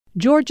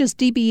Georgia's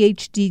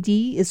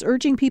DBHDD is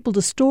urging people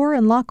to store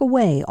and lock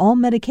away all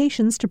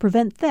medications to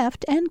prevent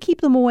theft and keep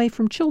them away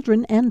from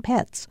children and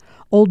pets.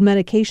 Old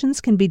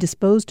medications can be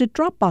disposed at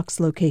Dropbox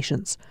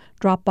locations.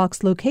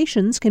 Dropbox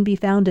locations can be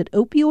found at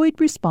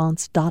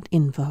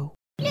opioidresponse.info.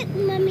 Look,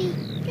 Mummy,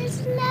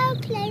 there's no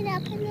plane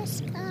up in the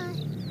sky.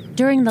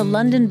 During the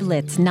London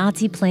Blitz,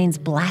 Nazi planes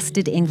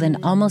blasted England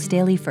almost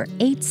daily for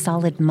 8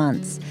 solid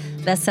months.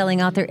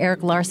 Best-selling author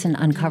Erik Larson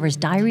uncovers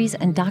diaries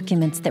and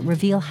documents that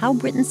reveal how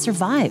Britain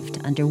survived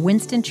under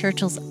Winston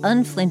Churchill's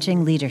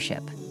unflinching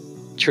leadership.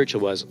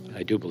 Churchill was,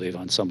 I do believe,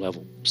 on some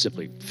level,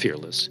 simply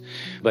fearless.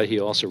 But he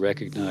also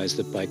recognized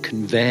that by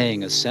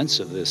conveying a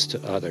sense of this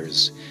to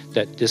others,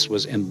 that this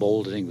was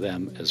emboldening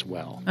them as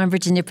well. I'm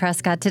Virginia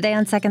Prescott. Today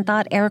on Second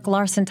Thought, Erik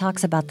Larson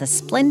talks about the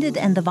splendid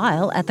and the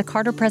vile at the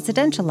Carter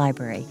Presidential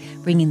Library,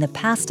 bringing the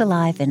past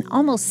alive in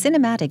almost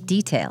cinematic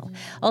detail.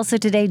 Also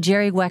today,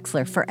 Jerry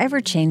Wexler forever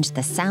changed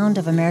the sound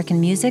of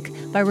American music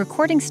by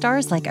recording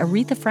stars like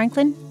Aretha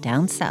Franklin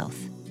down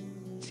south.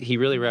 He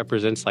really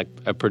represents like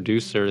a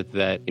producer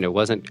that,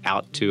 wasn't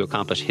out to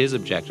accomplish his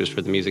objectives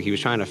for the music. He was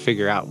trying to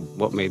figure out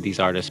what made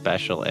these artists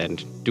special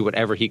and do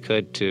whatever he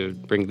could to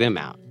bring them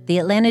out. The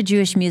Atlanta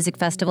Jewish Music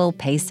Festival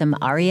pays some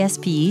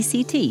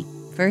RESPECT.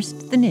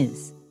 First, the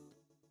news.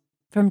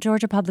 From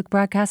Georgia Public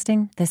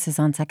Broadcasting, this is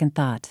On Second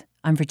Thought.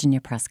 I'm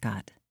Virginia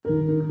Prescott.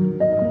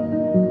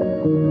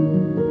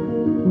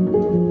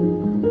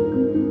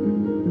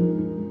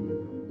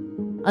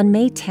 On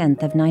May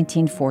 10th of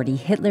 1940,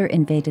 Hitler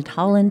invaded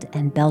Holland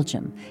and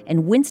Belgium,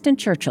 and Winston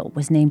Churchill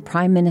was named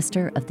Prime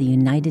Minister of the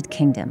United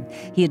Kingdom.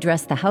 He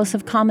addressed the House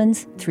of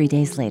Commons 3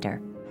 days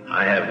later.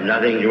 I have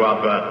nothing to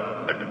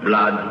offer but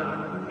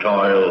blood,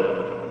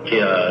 toil,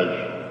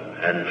 tears,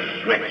 and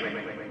sweat.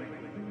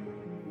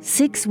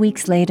 6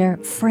 weeks later,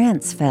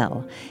 France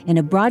fell. In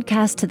a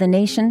broadcast to the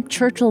nation,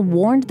 Churchill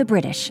warned the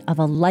British of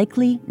a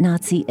likely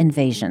Nazi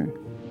invasion.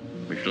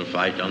 We shall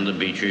fight on the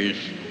beaches.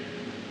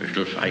 We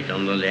shall fight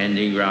on the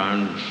landing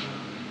grounds.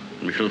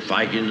 We shall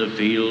fight in the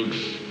fields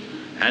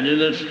and in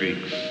the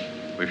streets.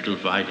 We shall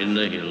fight in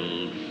the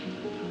hills.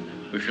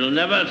 We shall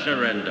never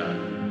surrender.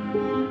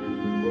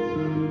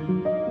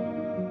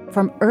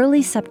 From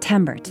early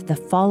September to the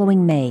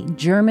following May,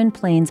 German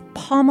planes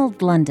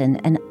pommeled London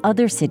and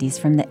other cities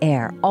from the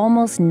air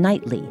almost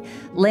nightly.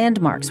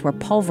 Landmarks were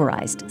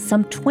pulverized.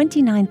 Some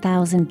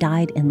 29,000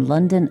 died in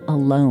London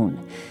alone.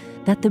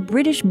 That the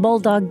British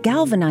Bulldog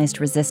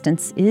galvanized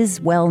resistance is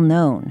well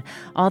known.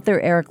 Author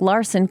Erik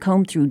Larson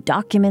combed through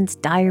documents,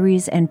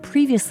 diaries, and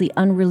previously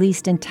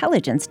unreleased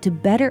intelligence to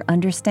better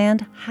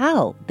understand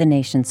how the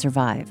nation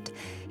survived.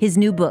 His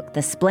new book,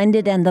 The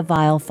Splendid and the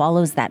Vile,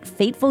 follows that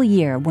fateful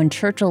year when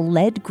Churchill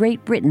led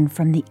Great Britain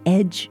from the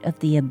edge of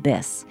the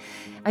abyss.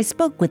 I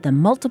spoke with the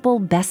multiple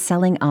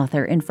best-selling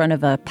author in front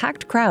of a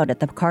packed crowd at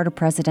the Carter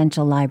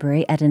Presidential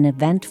Library at an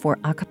event for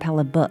a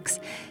cappella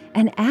books,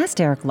 and asked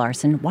Erik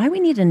Larson why we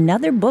need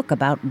another book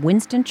about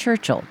Winston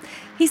Churchill.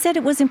 He said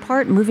it was in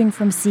part moving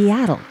from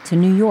Seattle to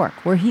New York,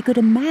 where he could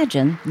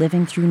imagine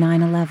living through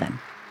 9/11.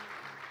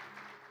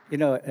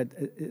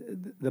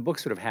 The book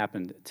sort of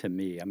happened to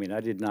me. I mean, I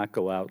did not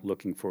go out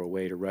looking for a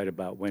way to write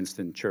about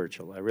Winston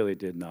Churchill. I really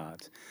did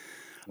not.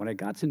 When I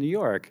got to New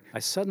York, I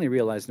suddenly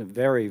realized in a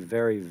very,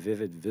 very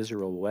vivid,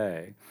 visceral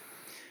way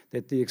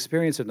that the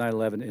experience of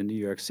 9/11 in New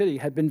York City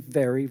had been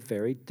very,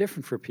 very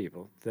different for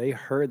people. They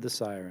heard the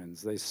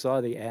sirens, they saw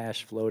the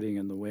ash floating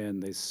in the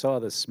wind, they saw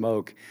the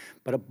smoke,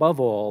 but above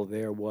all,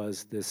 there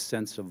was this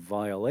sense of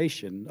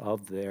violation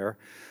of their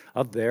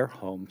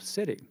home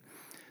city.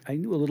 I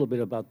knew a little bit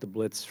about the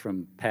Blitz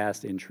from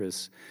past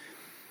interests,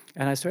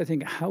 and I started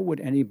thinking, how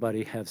would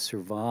anybody have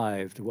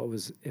survived what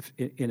was,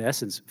 in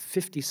essence,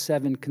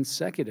 57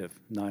 consecutive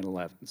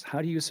 9/11s?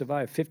 How do you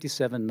survive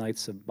 57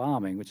 nights of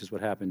bombing, which is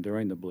what happened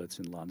during the Blitz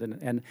in London,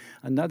 and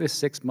another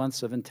 6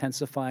 months of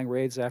intensifying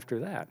raids after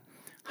that?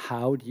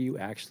 How do you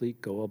actually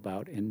go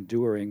about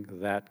enduring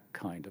that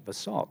kind of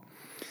assault?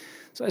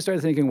 So I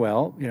started thinking,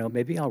 well,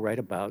 maybe I'll write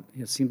about,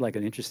 it seemed like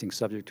an interesting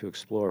subject to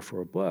explore for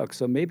a book,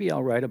 so maybe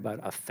I'll write about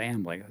a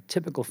family, a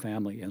typical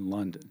family in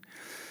London.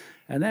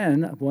 And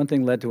then one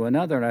thing led to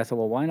another, and I thought,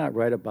 well, why not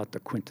write about the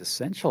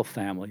quintessential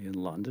family in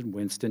London,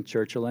 Winston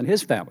Churchill and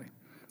his family,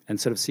 and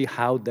sort of see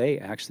how they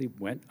actually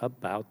went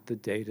about the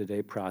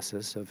day-to-day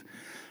process of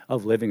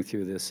living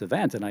through this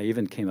event. And I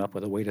even came up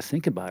with a way to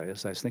think about it.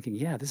 So I was thinking,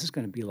 yeah, this is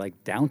going to be like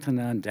Downton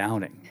on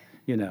Downing,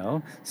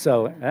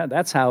 So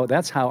that's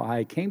how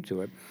I came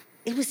to it.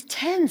 It was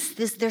tense.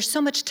 There's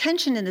so much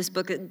tension in this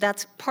book.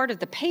 That's part of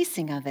the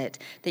pacing of it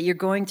that you're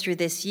going through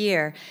this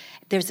year.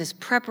 There's this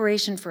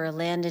preparation for a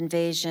land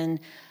invasion,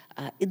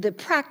 the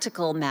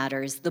practical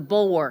matters, the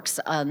bulwarks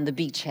on the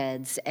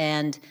beachheads,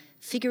 and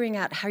figuring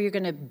out how you're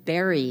going to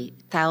bury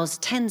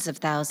tens of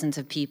thousands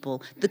of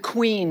people. The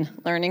Queen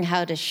learning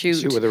how to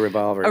shoot with a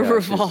revolver.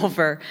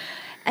 revolver.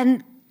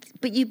 And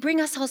But you bring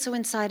us also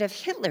inside of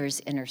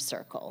Hitler's inner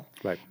circle.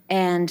 Right.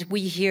 And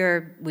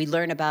we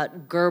learn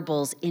about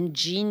Goebbels'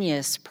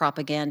 ingenious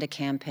propaganda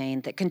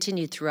campaign that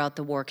continued throughout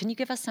the war. Can you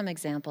give us some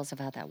examples of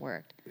how that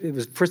worked?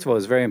 First of all, it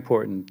was very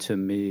important to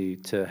me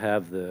to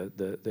have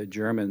the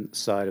German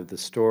side of the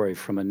story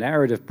from a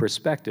narrative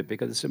perspective,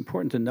 because it's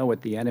important to know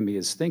what the enemy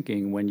is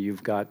thinking when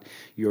you've got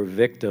your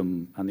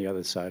victim on the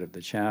other side of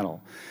the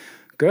channel.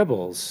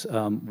 Goebbels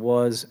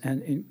was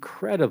an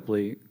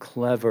incredibly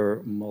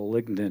clever,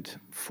 malignant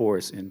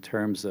force in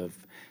terms of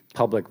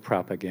public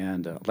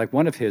propaganda. Like,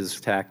 one of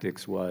his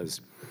tactics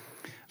was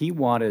he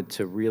wanted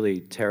to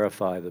really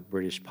terrify the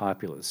British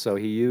populace. So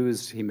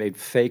he made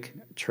fake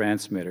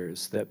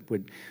transmitters that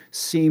would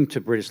seem to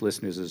British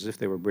listeners as if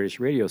they were British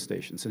radio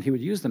stations, and he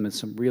would use them in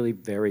some really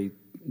very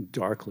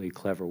darkly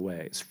clever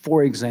ways.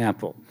 For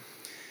example,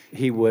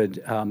 he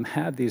would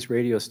have these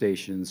radio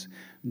stations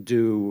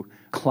do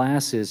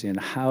classes in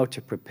how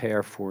to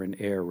prepare for an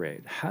air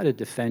raid, how to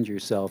defend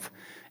yourself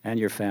and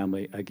your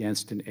family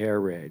against an air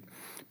raid.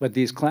 But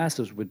these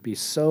classes would be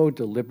so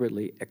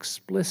deliberately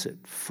explicit,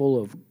 full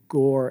of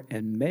gore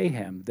and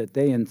mayhem, that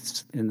they in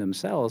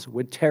themselves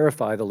would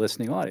terrify the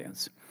listening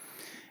audience.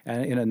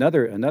 And in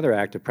another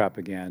act of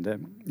propaganda,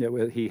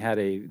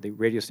 the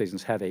radio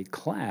stations had a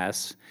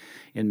class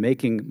in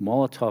making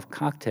Molotov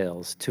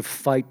cocktails to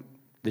fight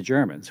the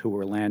Germans who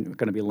were going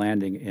to be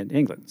landing in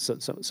England.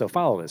 So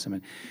follow this. I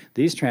mean,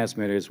 these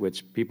transmitters,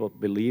 which people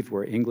believed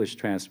were English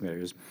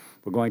transmitters,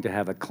 were going to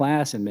have a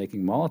class in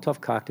making Molotov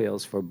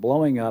cocktails for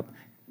blowing up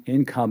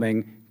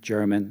incoming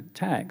German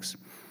tanks.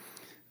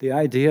 The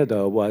idea,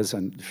 though, was,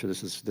 and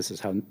this is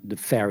how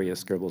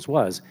nefarious Goebbels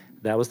was,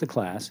 that was the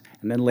class.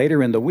 And then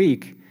later in the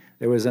week,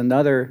 there was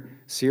another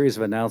series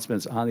of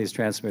announcements on these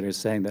transmitters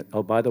saying that,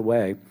 oh, by the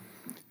way,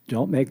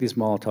 don't make these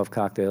Molotov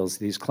cocktails.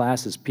 These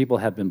classes, people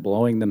have been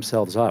blowing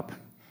themselves up.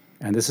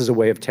 And this is a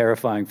way of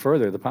terrifying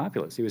further the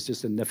populace. He was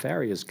just a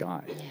nefarious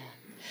guy. Yeah.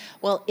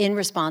 Well, in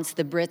response,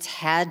 the Brits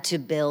had to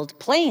build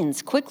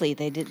planes quickly.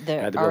 They did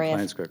the had to build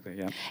planes quickly,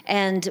 yeah.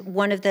 And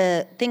one of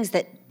the things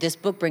that this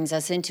book brings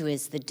us into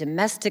is the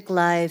domestic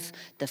life,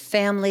 the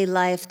family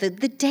life, the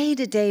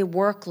day-to-day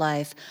work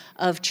life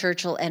of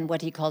Churchill and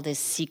what he called his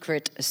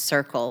secret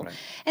circle. Right.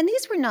 And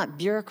these were not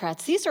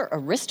bureaucrats. These are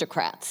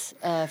aristocrats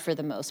for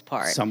the most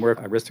part. Some were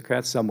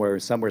aristocrats, some were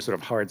sort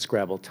of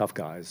hard-scrabble tough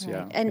guys,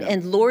 right. Yeah.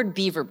 And Lord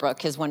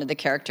Beaverbrook is one of the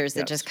characters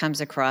that just comes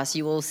across.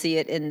 You will see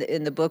it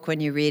in the book when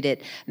you read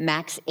it.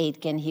 Max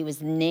Aitken, he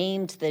was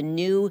named the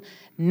new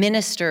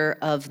minister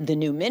of the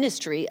new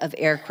Ministry of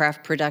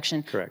Aircraft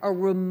Production. Correct. A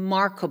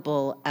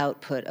remarkable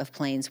output of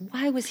planes.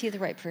 Why was he the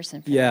right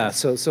person for that?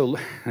 So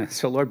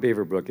Lord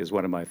Beaverbrook is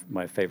one of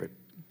my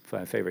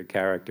favorite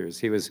characters.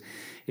 He was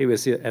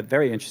a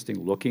very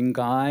interesting looking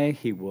guy.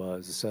 He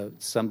was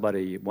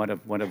somebody. One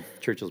of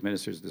Churchill's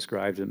ministers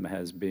described him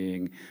as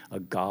being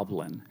a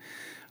goblin.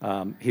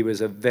 He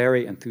was a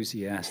very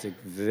enthusiastic,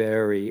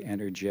 very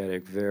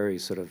energetic, very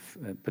sort of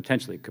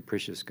potentially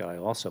capricious guy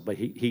also, but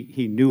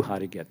he knew how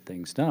to get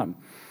things done.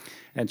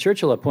 And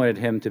Churchill appointed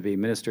him to be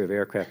Minister of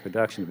Aircraft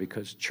Production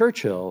because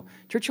Churchill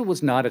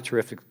was not a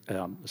terrific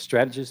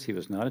strategist, he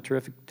was not a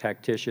terrific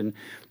tactician,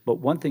 but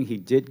one thing he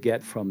did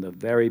get from the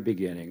very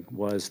beginning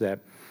was that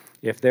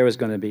if there was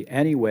going to be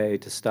any way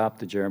to stop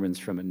the Germans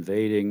from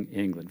invading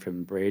England,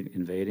 from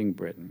invading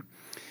Britain,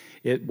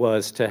 it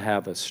was to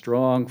have a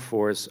strong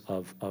force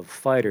of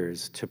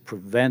fighters to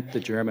prevent the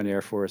German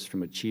Air Force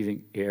from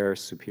achieving air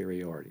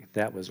superiority.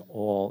 That was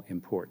all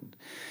important.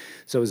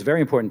 So it was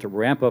very important to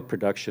ramp up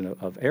production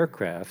of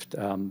aircraft.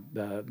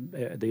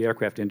 The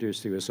aircraft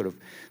industry was sort of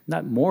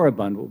not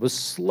moribund, but was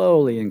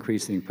slowly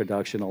increasing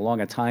production along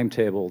a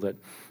timetable that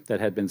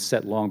had been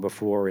set long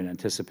before in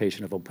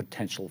anticipation of a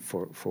potential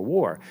for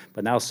war.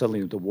 But now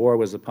suddenly the war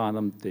was upon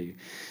them.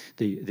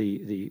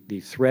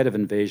 The threat of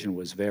invasion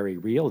was very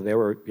real.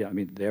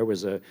 There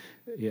was a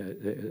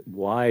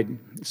wide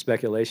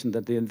speculation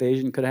that the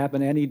invasion could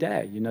happen any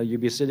day.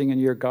 You'd be sitting in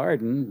your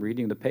garden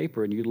reading the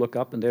paper, and you'd look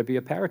up, and there'd be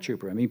a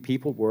paratrooper. I mean,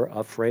 people were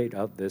afraid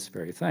of this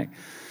very thing.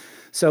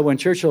 So when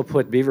Churchill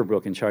put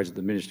Beaverbrook in charge of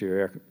the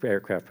Ministry of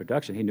Aircraft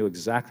Production, he knew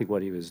exactly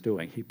what he was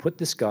doing. He put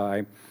this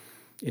guy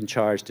in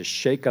charge to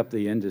shake up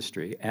the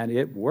industry, and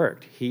it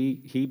worked.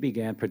 He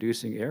began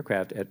producing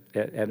aircraft at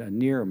a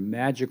near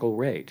magical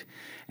rate.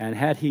 And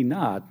had he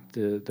not,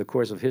 the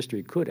course of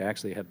history could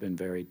actually have been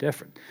very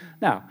different.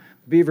 Now,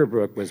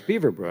 Beaverbrook was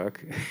Beaverbrook,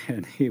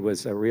 and he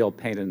was a real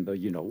pain in the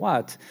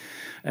you-know-what.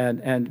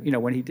 And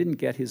when he didn't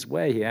get his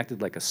way, he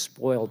acted like a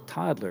spoiled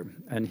toddler,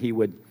 and he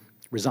would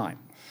resign.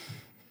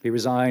 He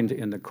resigned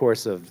in the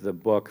course of the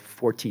book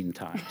 14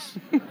 times.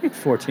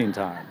 14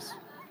 times.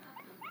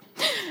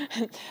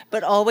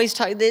 But always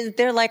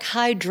they're like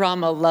high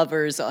drama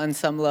lovers on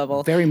some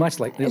level. Very much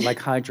like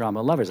high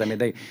drama lovers. I mean,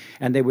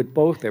 they were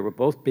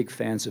both big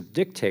fans of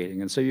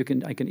dictating, and so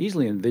I can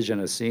easily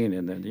envision a scene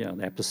in the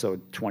episode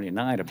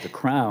 29 of The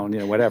Crown,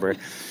 whatever.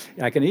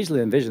 I can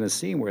easily envision a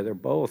scene where they're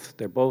both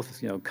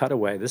cut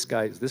away. This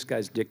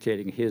guy's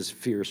dictating his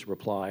fierce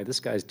reply. This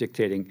guy's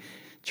dictating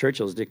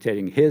Churchill's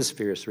dictating his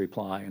fierce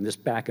reply, and this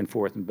back and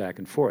forth and back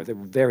and forth. They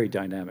were very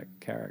dynamic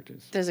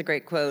characters. There's a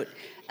great quote.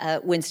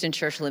 Winston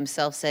Churchill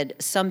himself said,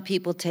 "Some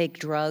people take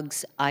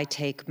drugs, I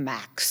take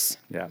Max."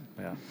 Yeah.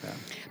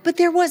 But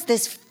there was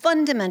this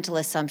fundamental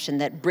assumption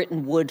that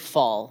Britain would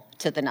fall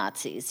to the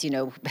Nazis,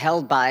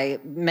 held by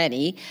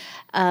many.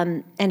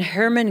 And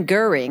Hermann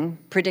Goering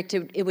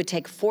predicted it would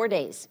take 4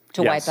 days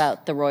to wipe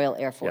out the Royal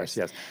Air Force.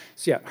 Yes.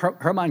 So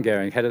Hermann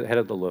Goering, head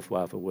of the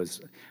Luftwaffe,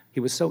 he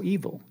was so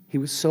evil. He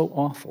was so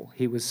awful.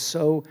 He was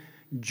so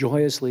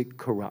joyously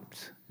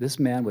corrupt. This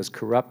man was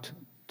corrupt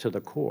to the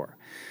core.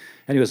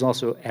 And he was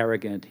also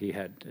arrogant. He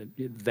had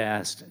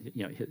vast,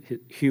 his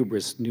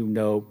hubris knew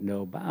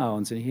no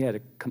bounds, and he had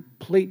a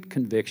complete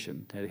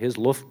conviction that his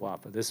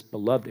Luftwaffe, this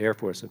beloved Air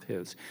Force of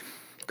his,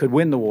 could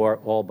win the war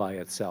all by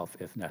itself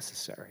if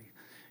necessary.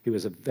 He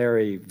was a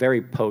very,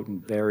 very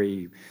potent,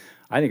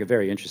 I think a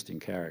very interesting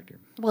character.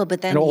 Well,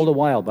 but then and all the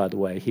while, by the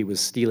way, he was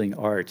stealing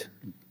art,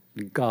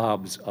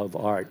 gobs of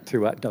art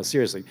throughout. No,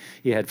 seriously,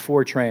 he had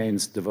 4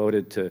 trains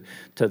devoted to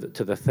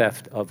the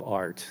theft of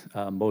art,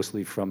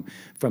 mostly from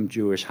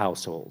Jewish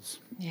households.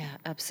 Yeah,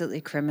 absolutely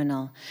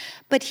criminal.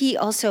 But he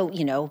also,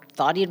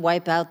 thought he'd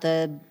wipe out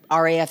the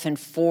RAF in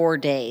 4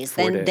 days.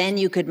 Then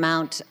you could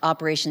mount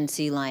Operation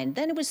Sea Lion.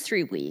 Then it was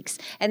 3 weeks.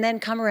 And then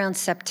come around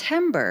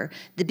September,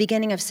 the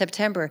beginning of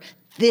September,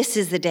 this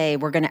is the day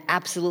we're going to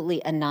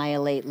absolutely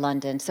annihilate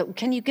London. So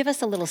can you give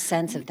us a little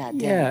sense of that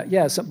day?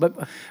 Yeah. But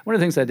one of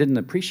the things I didn't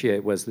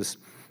appreciate was this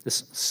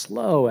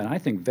slow and I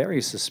think very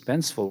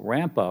suspenseful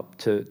ramp up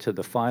to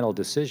the final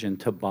decision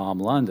to bomb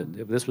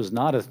London. This was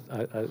not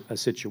a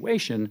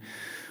situation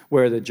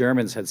where the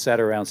Germans had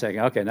sat around saying,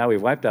 okay, now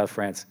we've wiped out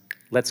France,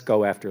 let's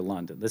go after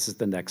London. This is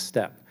the next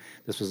step.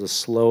 This was a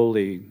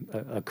slowly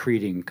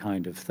accreting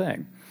kind of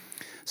thing.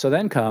 So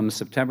then comes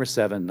September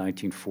 7,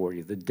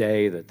 1940, the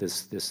day that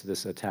this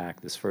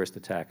first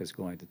attack is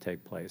going to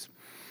take place.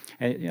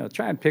 And,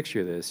 try and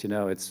picture this,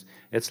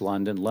 it's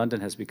London. London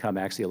has become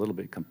actually a little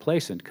bit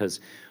complacent because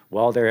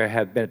while there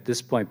have been, at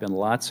this point, been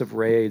lots of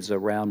raids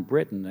around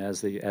Britain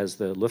as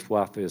the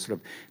Luftwaffe is sort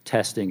of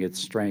testing its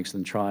strengths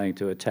and trying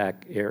to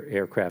attack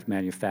aircraft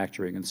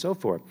manufacturing and so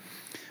forth.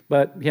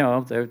 But,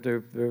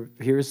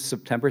 here's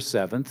September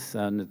 7th,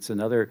 and it's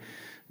another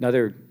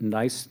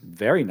nice,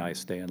 very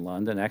nice day in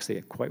London.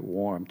 Actually, quite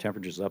warm.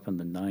 Temperatures up in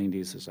the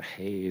 90s. There's a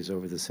haze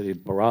over the city.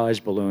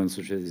 Barrage balloons,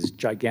 which are these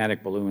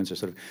gigantic balloons, are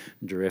sort of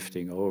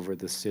drifting over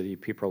the city.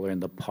 People are in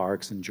the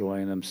parks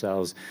enjoying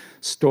themselves.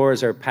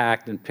 Stores are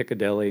packed in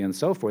Piccadilly and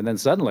so forth. And then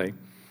suddenly,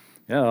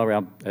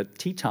 around at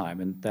tea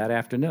time and that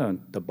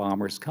afternoon, the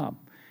bombers come.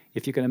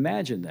 If you can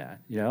imagine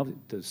that,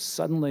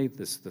 suddenly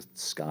the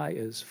sky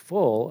is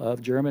full of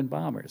German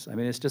bombers. I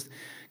mean, it's just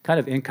kind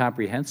of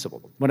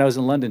incomprehensible. When I was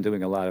in London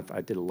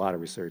I did a lot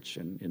of research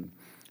in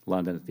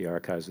London at the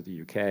Archives of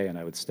the UK, and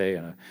I would stay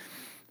in a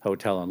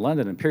hotel in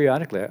London, and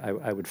periodically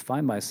I would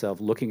find myself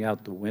looking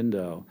out the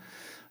window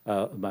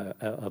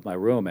of my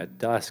room at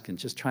dusk and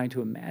just trying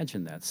to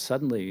imagine that.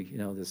 Suddenly,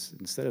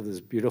 instead of this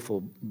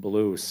beautiful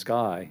blue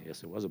sky,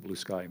 yes, it was a blue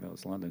sky, even though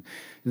it's London,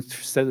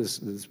 instead of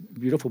this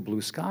beautiful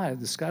blue sky,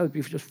 the sky would be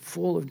just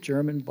full of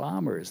German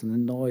bombers, and the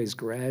noise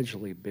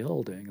gradually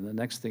building, and the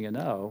next thing you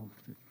know,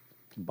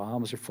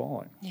 bombs are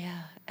falling.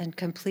 Yeah, and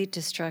complete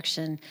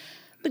destruction.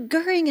 But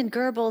Goering and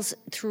Goebbels,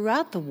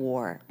 throughout the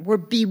war, were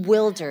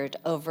bewildered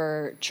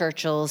over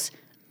Churchill's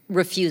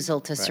refusal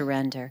to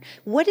surrender.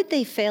 What did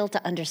they fail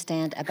to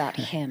understand about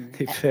him?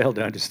 They failed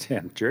to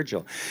understand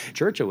Churchill.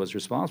 Churchill was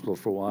responsible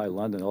for why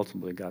London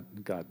ultimately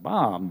got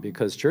bombed,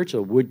 because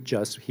Churchill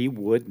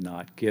would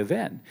not give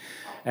in.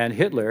 And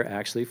Hitler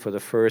actually, for the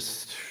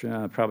first,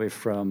 probably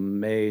from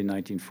May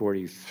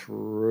 1940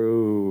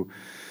 through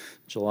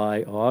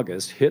July,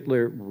 August,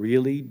 Hitler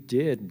really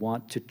did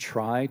want to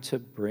try to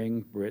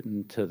bring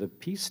Britain to the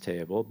peace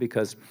table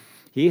because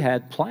he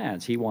had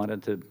plans. He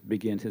wanted to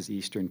begin his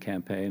Eastern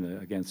campaign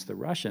against the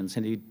Russians,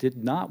 and he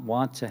did not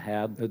want to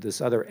have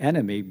this other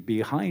enemy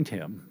behind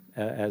him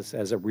as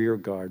a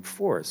rearguard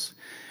force.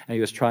 And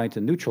he was trying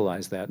to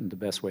neutralize that in the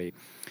best way.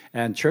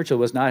 And Churchill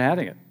was not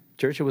having it.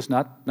 Churchill was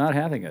not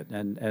having it.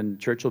 And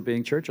Churchill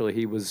being Churchill,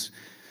 he was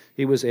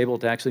able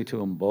to actually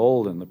to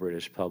embolden the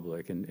British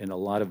public in a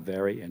lot of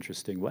very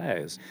interesting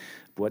ways.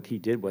 What he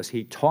did was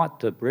he taught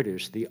the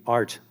British the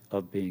art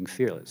of being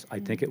fearless.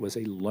 I think it was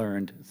a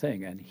learned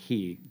thing, and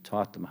he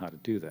taught them how to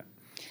do that.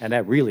 And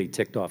that really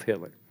ticked off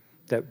Hitler.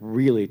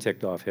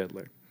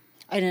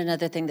 And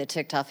another thing that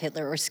ticked off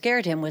Hitler or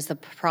scared him was the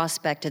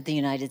prospect of the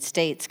United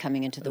States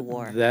coming into the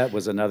war. That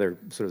was another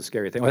sort of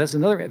scary thing. Well, that's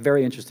another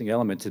very interesting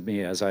element to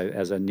me as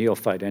a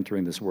neophyte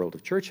entering this world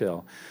of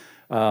Churchill.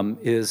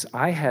 Is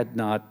I had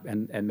not,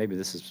 and maybe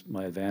this is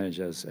my advantage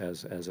as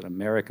an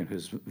American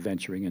who's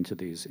venturing into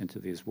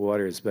these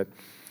waters, but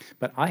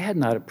I had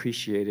not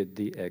appreciated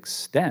the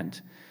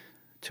extent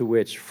to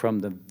which, from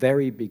the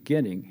very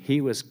beginning,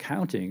 he was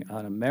counting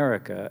on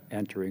America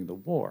entering the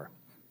war.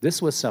 This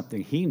was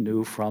something he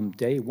knew from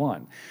day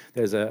one.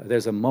 There's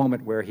a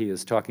moment where he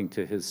is talking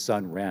to his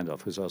son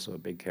Randolph, who's also a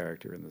big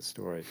character in the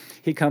story.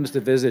 He comes to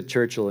visit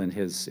Churchill in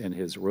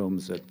his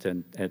rooms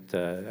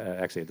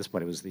actually at this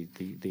point it was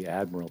the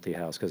Admiralty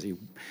House, because he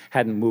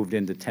hadn't moved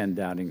into 10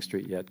 Downing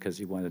Street yet, because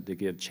he wanted to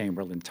give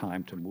Chamberlain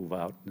time to move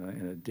out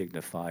in a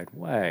dignified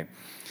way.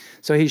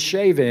 So he's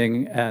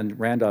shaving, and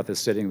Randolph is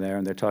sitting there,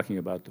 and they're talking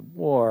about the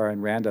war,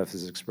 and Randolph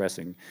is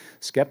expressing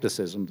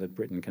skepticism that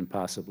Britain can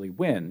possibly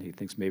win. He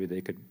thinks maybe they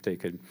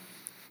could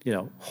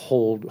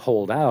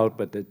hold out,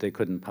 but that they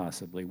couldn't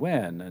possibly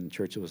win. And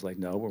Churchill was like,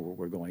 no,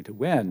 we're going to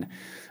win.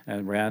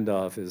 And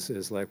Randolph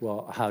is like,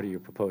 well, how do you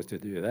propose to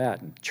do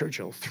that? And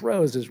Churchill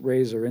throws his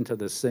razor into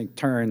the sink,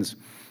 turns,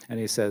 and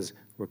he says,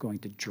 we're going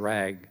to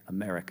drag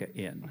America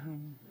in. Mm-hmm.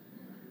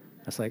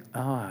 I was like,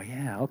 oh,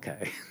 yeah,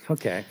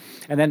 okay.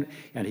 And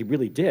he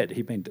really did.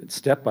 He made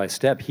step by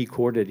step. He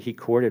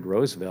courted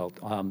Roosevelt,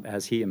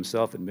 as he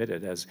himself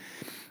admitted, as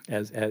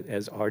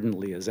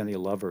ardently as any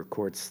lover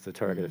courts the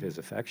target of his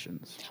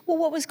affections. Well,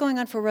 what was going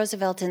on for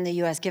Roosevelt in the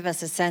U.S.? Give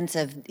us a sense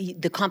of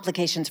the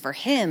complications for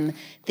him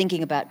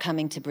thinking about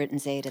coming to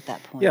Britain's aid at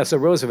that point. Yeah, so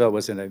Roosevelt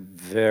was in a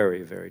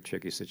very, very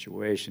tricky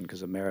situation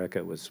because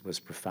America was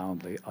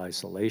profoundly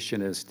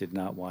isolationist, did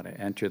not want to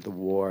enter the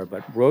war,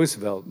 but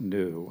Roosevelt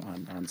knew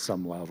on some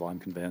level, I'm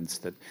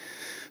convinced,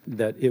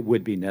 that it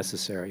would be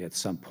necessary at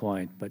some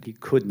point, but he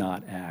could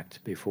not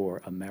act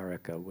before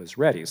America was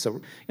ready.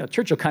 So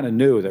Churchill kind of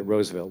knew that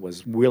Roosevelt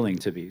was willing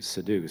to be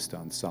seduced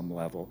on some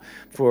level.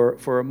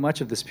 For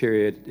much of this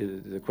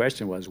period, the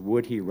question was,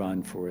 would he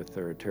run for a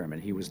third term?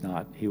 And he was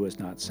not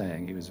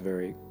saying. He was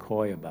very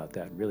coy about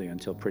that, really,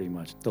 until pretty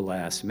much the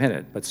last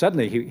minute. But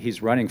suddenly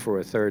he's running for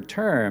a third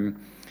term,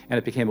 and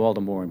it became all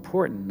the more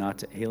important not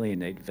to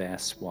alienate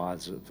vast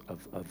swaths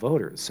of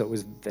voters. So it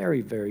was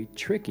very, very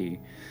tricky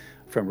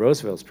from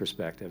Roosevelt's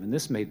perspective, and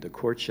this made the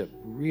courtship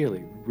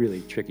really,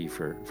 really tricky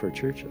for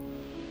Churchill.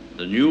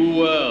 The new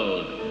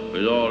world,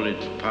 with all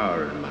its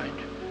power and might,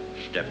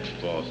 steps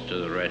forth to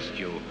the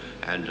rescue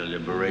and the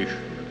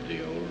liberation of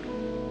the old.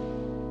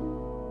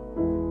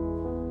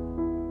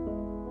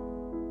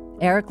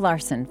 Erik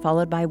Larson,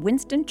 followed by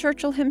Winston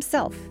Churchill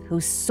himself,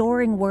 whose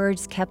soaring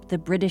words kept the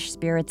British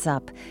spirits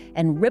up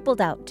and rippled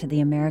out to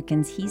the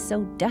Americans he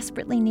so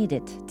desperately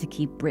needed to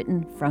keep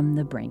Britain from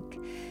the brink.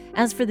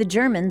 As for the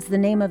Germans, the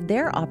name of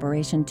their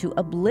operation to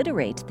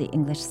obliterate the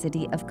English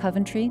city of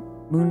Coventry,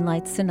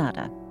 Moonlight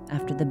Sonata,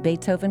 after the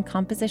Beethoven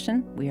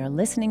composition we are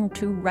listening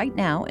to right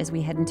now as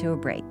we head into a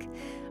break.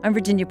 I'm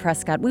Virginia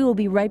Prescott. We will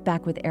be right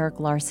back with Erik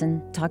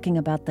Larson talking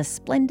about The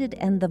Splendid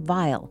and the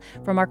Vile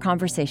from our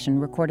conversation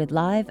recorded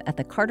live at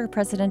the Carter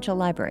Presidential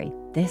Library.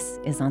 This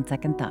is On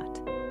Second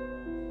Thought.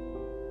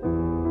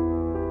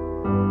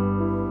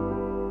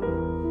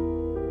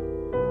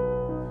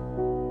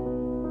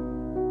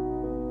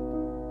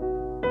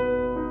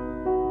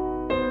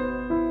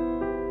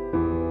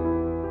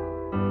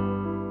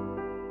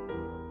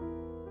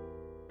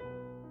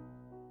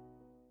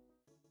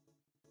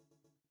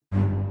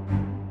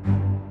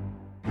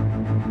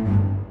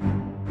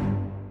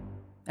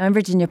 I'm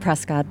Virginia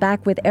Prescott,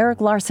 back with Erik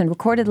Larson,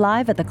 recorded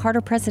live at the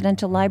Carter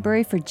Presidential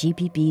Library for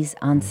GPB's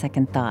On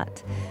Second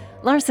Thought.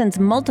 Larson's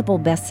multiple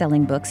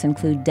best-selling books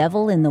include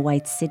Devil in the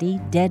White City,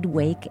 Dead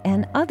Wake,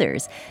 and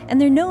others, and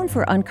they're known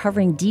for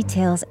uncovering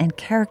details and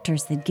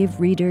characters that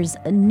give readers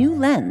a new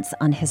lens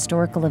on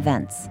historical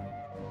events.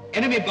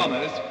 Enemy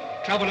bombers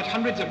travel at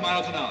hundreds of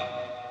miles an hour.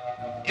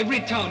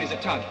 Every town is a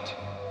target.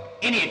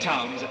 Any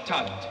town is a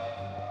target.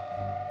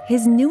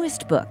 His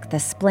newest book, The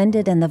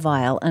Splendid and the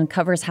Vile,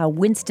 uncovers how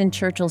Winston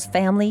Churchill's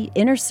family,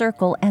 inner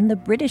circle, and the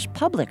British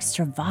public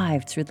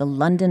survived through the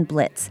London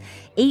Blitz,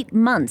 8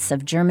 months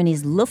of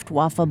Germany's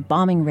Luftwaffe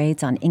bombing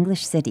raids on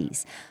English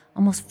cities.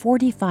 Almost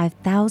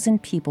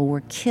 45,000 people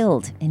were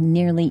killed in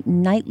nearly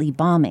nightly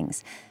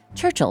bombings.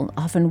 Churchill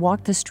often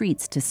walked the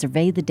streets to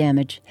survey the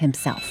damage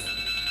himself.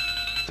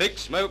 Thick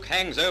smoke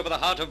hangs over the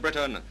heart of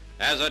Britain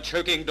as a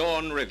choking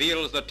dawn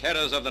reveals the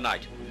terrors of the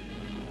night.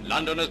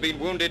 London has been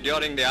wounded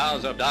during the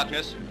hours of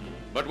darkness,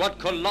 but what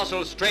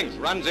colossal strength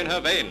runs in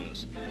her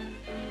veins.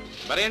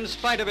 But in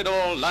spite of it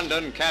all,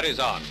 London carries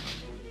on.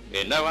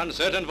 In no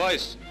uncertain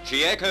voice,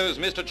 she echoes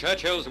Mr.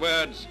 Churchill's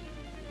words,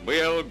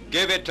 "We'll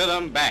give it to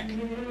them back."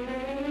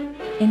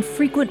 In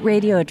frequent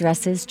radio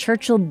addresses,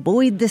 Churchill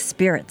buoyed the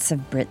spirits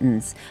of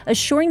Britons,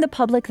 assuring the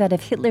public that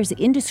if Hitler's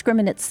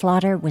indiscriminate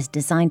slaughter was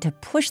designed to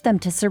push them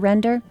to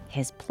surrender,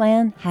 his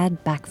plan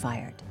had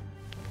backfired.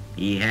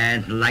 He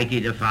has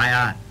lighted a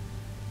fire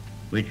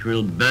which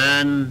will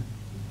burn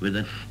with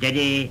a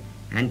steady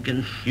and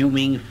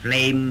consuming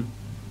flame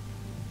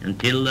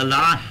until the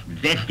last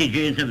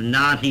vestiges of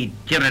Nazi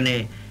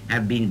tyranny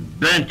have been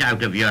burnt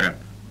out of Europe.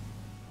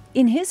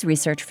 In his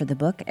research for the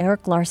book,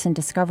 Erik Larson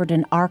discovered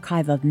an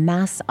archive of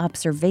mass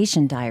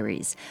observation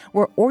diaries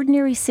where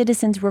ordinary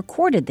citizens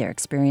recorded their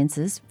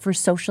experiences for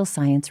social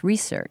science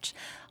research.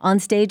 On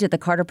stage at the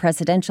Carter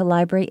Presidential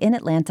Library in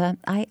Atlanta,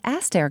 I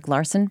asked Erik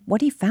Larson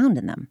what he found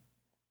in them.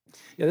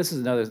 Yeah, this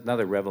is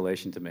another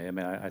revelation to me. I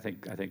mean, I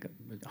think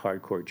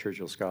hardcore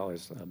Churchill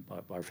scholars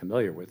are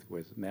familiar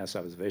with mass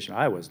observation.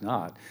 I was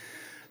not.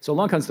 So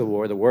along comes the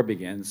war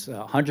begins.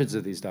 Hundreds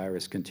of these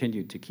diarists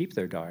continued to keep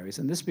their diaries,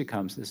 and this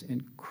becomes this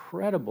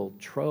incredible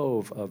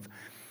trove of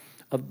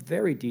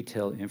very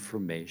detailed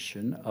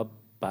information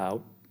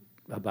about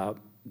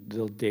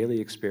the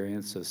daily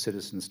experience of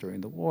citizens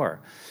during the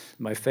war.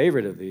 My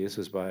favorite of these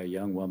was by a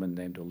young woman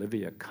named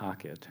Olivia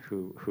Cockett,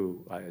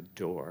 who I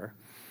adore.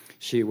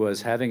 She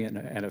was having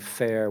an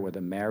affair with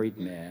a married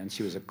man.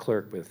 She was a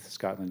clerk with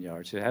Scotland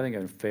Yard. She was having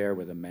an affair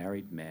with a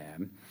married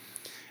man.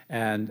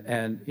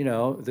 And you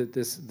know,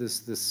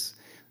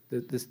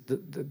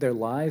 their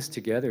lives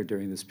together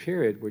during this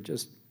period were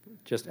just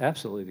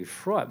absolutely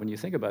fraught. When you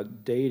think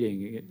about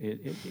dating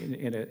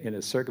in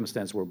a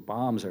circumstance where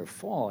bombs are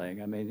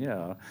falling, I mean, you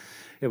know,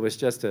 it was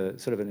just a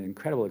sort of an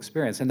incredible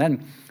experience. And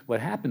then what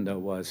happened though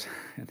was,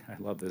 and I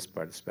love this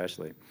part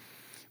especially,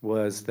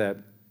 was that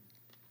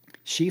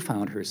she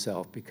found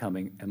herself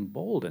becoming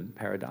emboldened,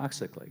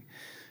 paradoxically.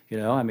 You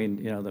know, I mean,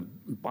 you know, the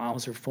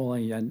bombs are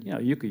falling, and you know,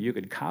 you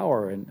could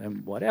cower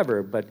and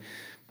whatever, but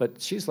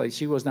she's like,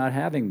 she was not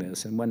having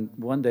this. And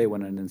one day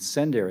when an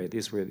incendiary,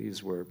 these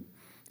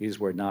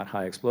were not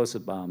high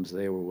explosive bombs,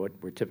 they were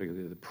what were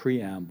typically the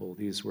preamble.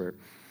 These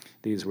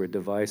were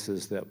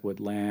devices that would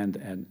land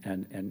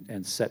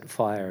and set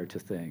fire to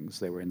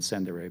things. They were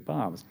incendiary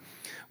bombs.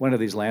 One of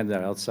these landed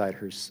outside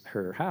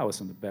her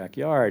house in the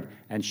backyard,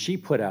 and she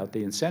put out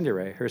the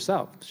incendiary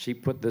herself. She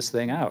put this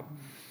thing out.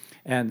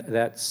 And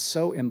that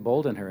so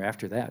emboldened her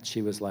after that.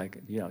 She was like,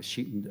 you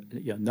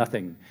know,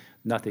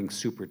 nothing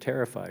super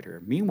terrified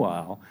her.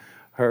 Meanwhile,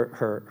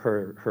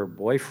 her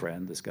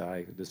boyfriend,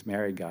 this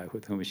married guy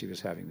with whom she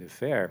was having the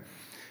affair,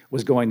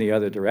 was going the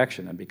other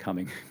direction and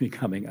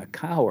becoming a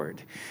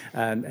coward,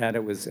 and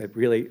it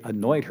really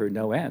annoyed her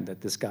no end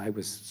that this guy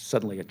was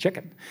suddenly a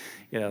chicken,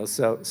 you know.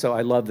 So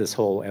I love this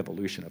whole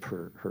evolution of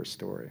her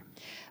story.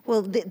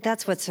 Well,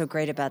 that's what's so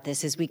great about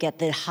this is we get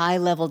the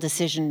high-level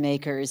decision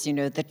makers, you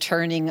know, the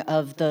turning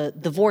of the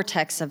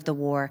vortex of the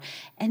war,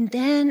 and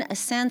then a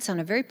sense on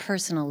a very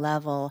personal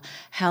level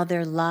how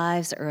their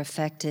lives are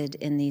affected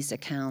in these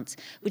accounts,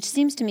 which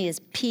seems to me is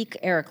peak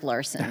Erik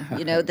Larson,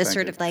 you know, the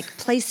sort of like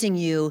placing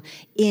you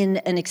in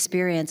an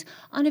experience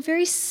on a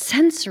very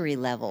sensory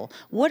level.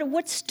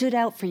 What stood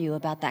out for you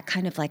about that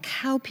kind of like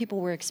how people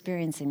were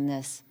experiencing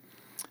this?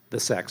 The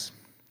sex.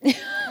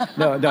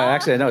 No,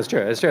 actually, no, it's true.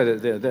 It's true.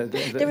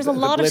 There was a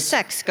lot of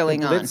sex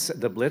going on.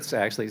 The Blitz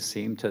actually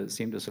seemed to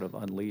sort of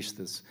unleash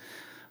this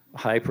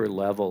hyper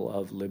level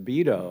of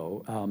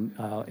libido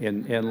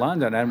in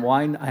London, and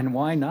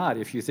why not?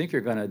 If you think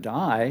you're going to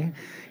die,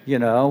 you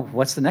know,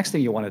 what's the next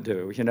thing you want to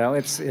do? You know,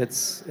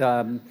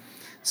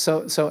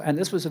 so, and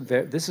this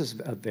is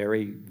a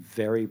very,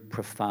 very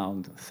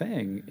profound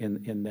thing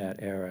in that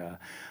era.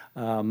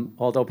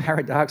 Although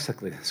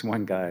paradoxically, this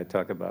one guy I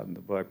talk about in the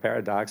book,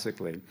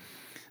 paradoxically,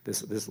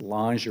 this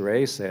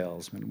lingerie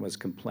salesman was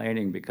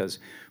complaining because,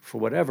 for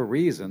whatever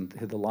reason,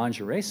 the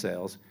lingerie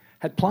sales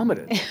had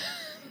plummeted.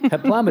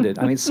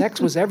 I mean,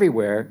 sex was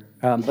everywhere,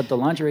 but the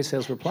lingerie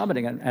sales were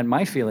plummeting. And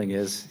my feeling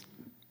is,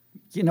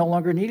 you no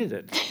longer needed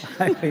it.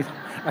 I mean,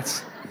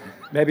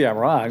 maybe I'm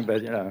wrong,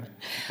 but you know.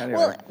 Anyway.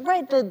 Well,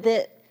 right.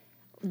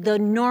 The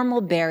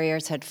normal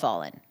barriers had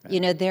fallen. Right.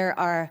 You know, there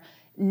are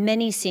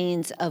many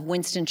scenes of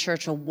Winston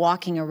Churchill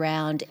walking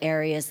around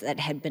areas that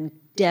had been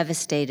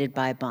devastated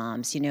by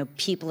bombs. You know,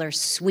 people are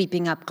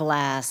sweeping up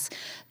glass.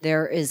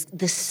 There is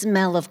the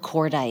smell of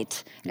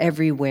cordite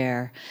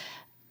everywhere.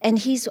 And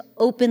he's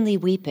openly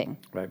weeping.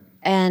 Right.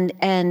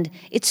 And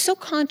it's so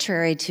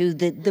contrary to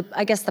the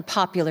I guess the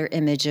popular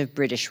image of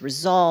British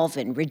resolve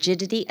and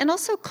rigidity and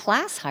also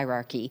class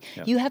hierarchy.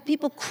 Yeah. You have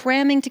people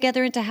cramming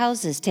together into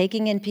houses,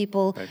 taking in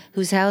people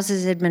whose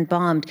houses had been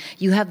bombed.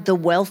 You have the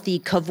wealthy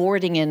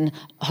cavorting in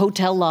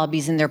hotel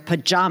lobbies in their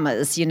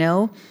pajamas, you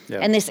know? Yeah.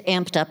 And this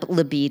amped up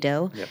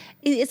libido. Yeah.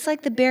 It's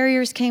like the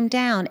barriers came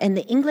down and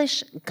the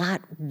English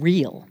got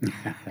real.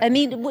 I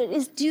mean,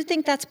 do you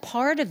think that's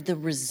part of the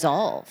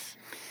resolve?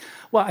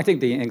 Well, I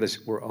think the English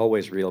were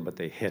always real, but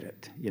they hid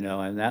it, you know.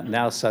 And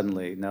now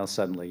suddenly, you know,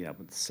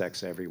 with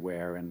sex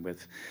everywhere, and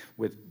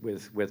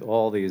with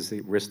all these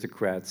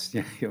aristocrats,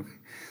 you know,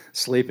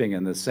 sleeping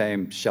in the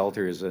same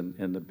shelters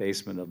in the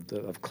basement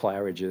of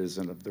Claridge's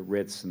and of the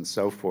Ritz and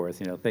so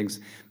forth, you know,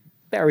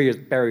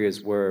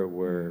 barriers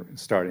were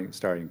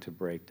starting to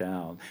break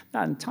down.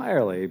 Not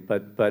entirely,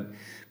 but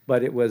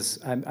it was.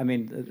 I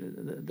mean,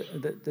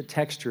 the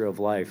texture of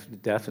life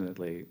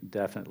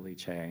definitely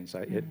changed.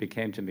 It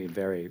became to me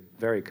very,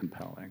 very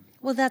compelling.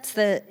 Well, that's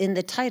in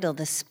the title,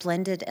 The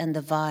Splendid and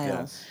the Vile.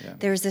 Yes, yeah.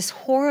 There's this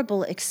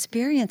horrible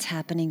experience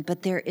happening,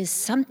 but there is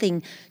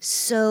something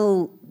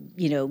so,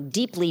 you know,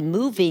 deeply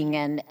moving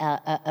and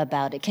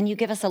about it. Can you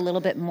give us a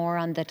little bit more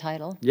on the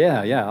title?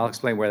 Yeah. I'll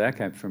explain where that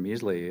came from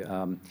easily.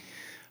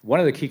 One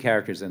of the key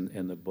characters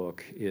in the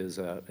book is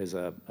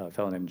a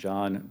fellow named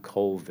John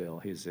Colville.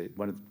 He's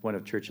one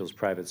of Churchill's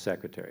private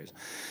secretaries.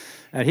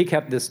 And he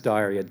kept this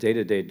diary, a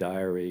day-to-day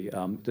diary.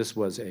 This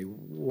was a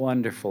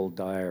wonderful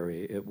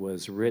diary. It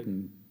was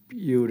written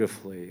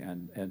beautifully,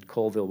 and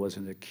Colville was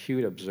an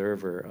acute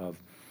observer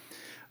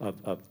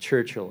of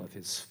Churchill, of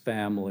his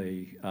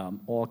family,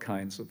 all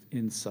kinds of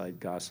inside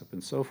gossip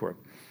and so forth.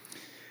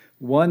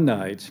 One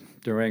night,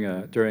 during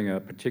a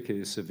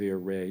particularly severe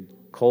raid,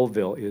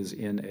 Colville is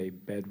in a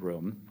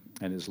bedroom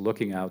and is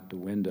looking out the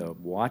window,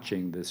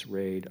 watching this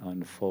raid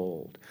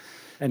unfold.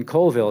 And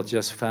Colville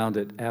just found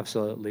it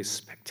absolutely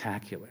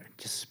spectacular,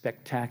 just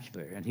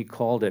spectacular. And he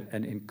called it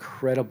an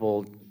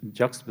incredible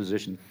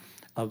juxtaposition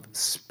of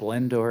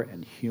splendor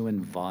and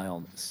human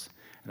vileness.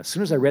 And as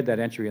soon as I read that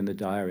entry in the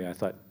diary, I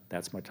thought,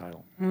 that's my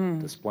title,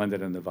 The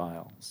Splendid and the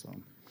Vile. So.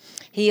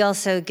 He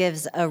also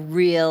gives a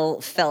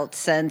real felt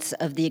sense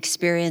of the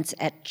experience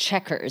at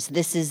Chequers.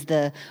 This is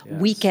the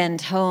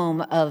weekend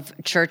home of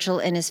Churchill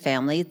and his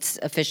family. It's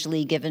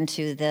officially given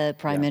to the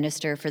Prime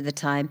Minister for the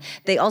time.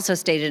 They also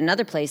stayed at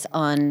another place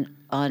on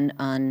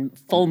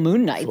full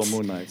moon nights. Full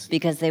moon nights.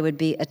 Because they would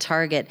be a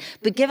target.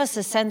 But give us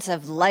a sense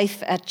of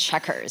life at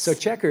Chequers. So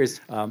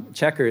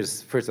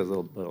Chequers, first a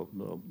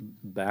little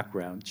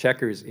background.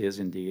 Chequers is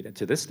indeed,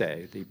 to this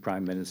day, the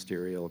prime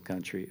ministerial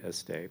country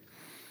estate.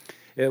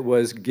 It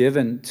was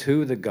given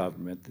to the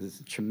government,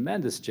 this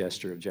tremendous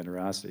gesture of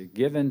generosity,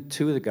 given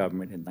to the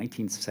government in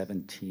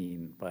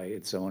 1917 by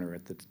its owner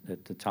at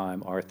the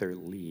time, Arthur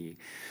Lee.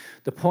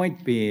 The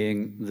point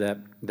being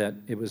that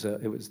it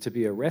was to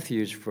be a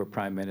refuge for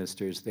prime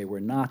ministers. They were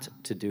not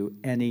to do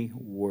any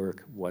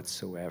work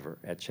whatsoever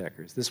at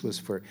Chequers. This was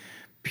for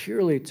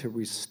purely to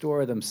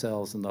restore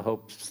themselves in the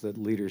hopes that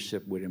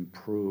leadership would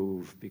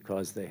improve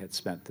because they had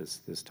spent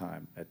this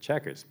time at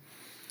Chequers.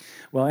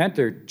 Well,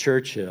 entered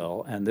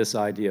Churchill, and this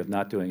idea of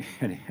not doing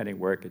any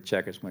work at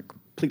Chequers went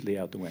completely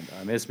out the window. I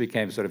mean, this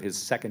became sort of his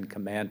second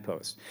command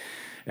post.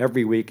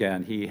 Every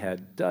weekend, he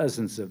had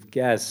dozens of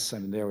guests. I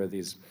mean, there were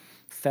these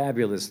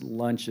fabulous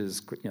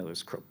lunches,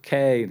 there's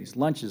croquet, these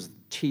lunches,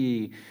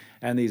 tea,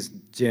 and these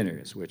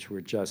dinners, which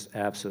were just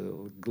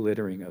absolute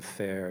glittering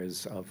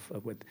affairs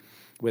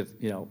with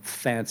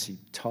fancy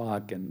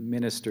talk, and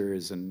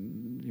ministers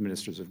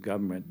of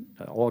government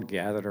all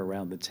gathered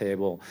around the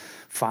table,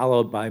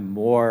 followed by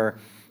more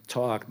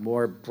talk,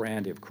 more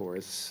brandy, of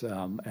course,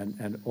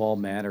 and all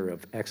manner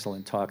of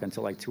excellent talk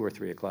until like 2 or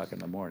 3 o'clock in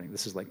the morning.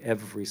 This is like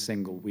every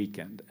single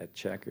weekend at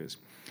Chequers.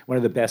 One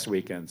of the best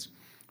weekends,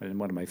 and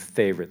one of my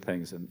favorite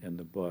things in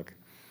the book.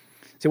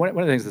 See, one of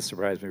the things that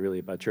surprised me really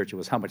about Churchill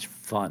was how much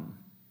fun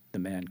the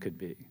man could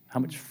be,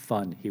 how much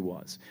fun he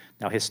was.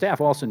 Now, his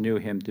staff also knew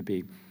him to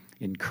be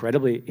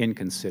incredibly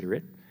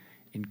inconsiderate,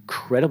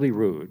 incredibly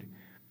rude,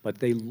 but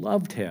they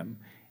loved him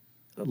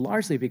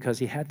largely because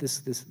he had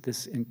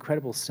this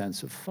incredible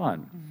sense of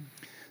fun.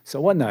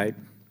 So one night,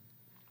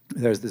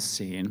 there's this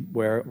scene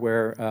where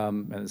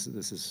and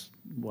this is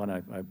one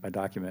I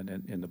document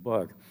in the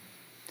book.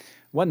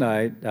 One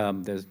night,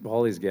 there's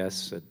all these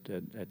guests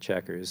at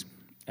Chequers,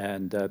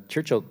 and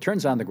Churchill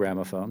turns on the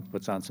gramophone,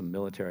 puts on some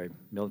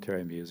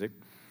military music,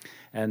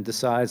 and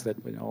decides that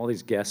all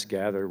these guests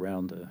gather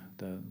around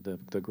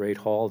the great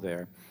hall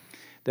there,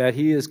 that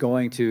he is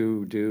going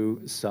to do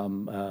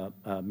some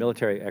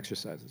military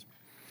exercises.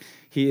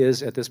 He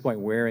is, at this point,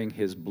 wearing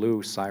his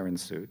blue siren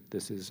suit.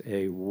 This is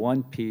a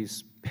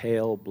one-piece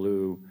pale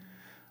blue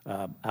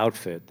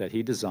outfit that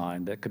he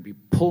designed that could be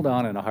pulled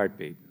on in a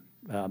heartbeat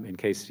in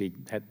case he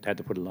had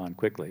to put it on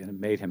quickly. And it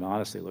made him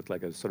honestly look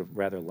like a sort of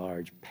rather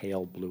large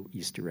pale blue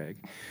Easter egg.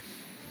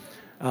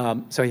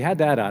 So he had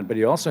that on, but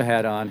he also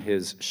had on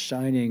his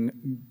shining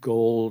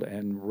gold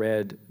and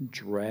red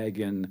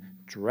dragon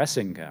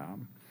dressing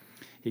gown.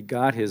 He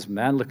got his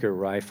Mannlicher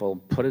rifle,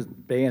 put his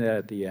bayonet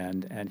at the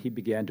end, and he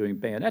began doing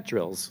bayonet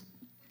drills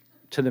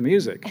to the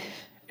music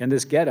in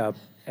this getup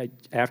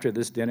after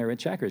this dinner at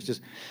Chequers,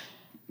 just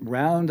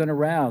round and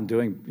around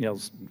doing,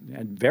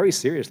 and very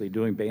seriously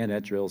doing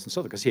bayonet drills and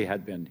so on, because he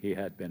had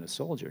been a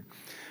soldier.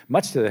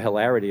 Much to the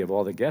hilarity of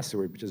all the guests who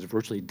were just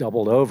virtually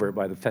doubled over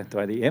by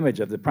the image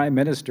of the Prime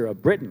Minister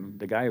of Britain,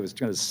 the guy who was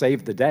going to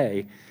save the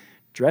day,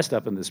 dressed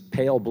up in this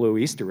pale blue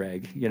Easter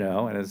egg,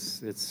 and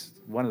it's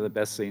one of the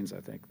best scenes, I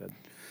think, that.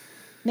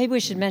 Maybe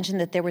we should mention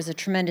that there was a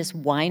tremendous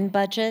wine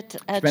budget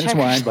at Tremendous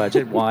Chequers.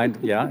 wine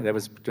budget, there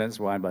was a tremendous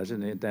wine budget,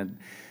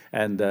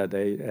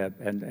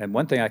 and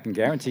one thing I can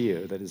guarantee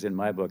you that is in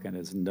my book, and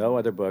is no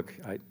other book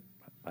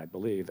I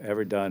believe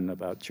ever done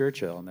about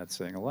Churchill, and that's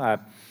saying a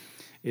lot,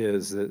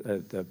 is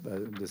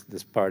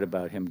this part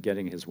about him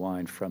getting his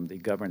wine from the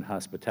Government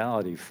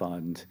Hospitality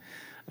Fund,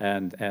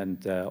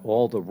 and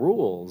all the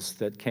rules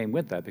that came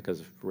with that because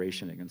of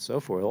rationing and so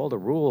forth. All the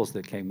rules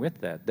that came with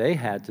that, they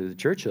had to the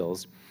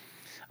Churchills.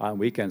 On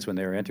weekends when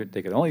they were entered,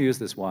 they could only use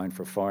this wine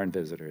for foreign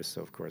visitors.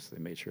 So, of course, they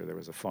made sure there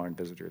was a foreign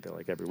visitor there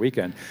like every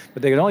weekend.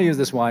 But they could only use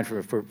this wine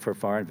for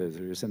foreign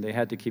visitors, and they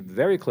had to keep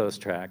very close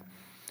track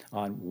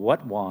on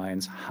what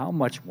wines, how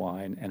much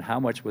wine, and how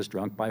much was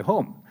drunk by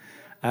whom.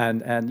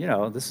 And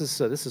this is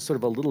sort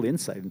of a little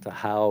insight into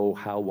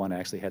how one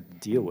actually had to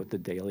deal with the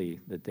daily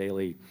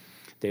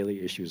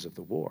issues of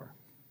the war.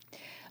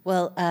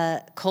 Well,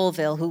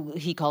 Colville, who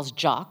he calls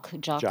Jock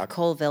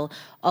Colville,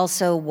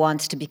 also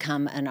wants to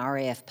become an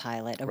RAF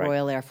pilot, a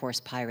Royal Air Force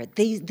pilot.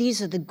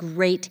 These are the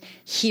great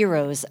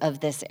heroes of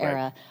this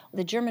era.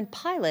 The German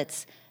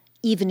pilots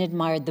even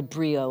admired the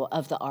brio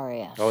of the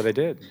RAF. Oh, they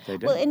did. They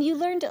did. Well, and you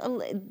learned,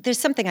 there's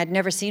something I'd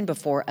never seen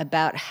before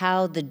about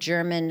how the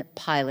German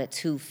pilots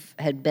who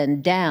had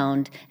been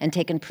downed and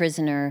taken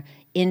prisoner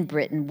in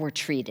Britain were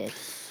treated.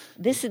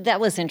 That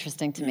was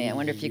interesting to me. I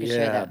wonder if you could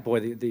share that. Yeah,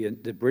 boy,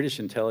 the British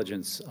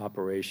intelligence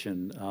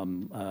operation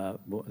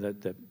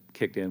that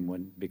kicked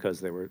in because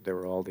there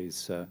were all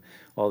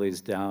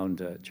these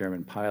downed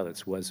German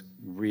pilots was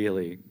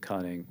really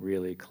cunning,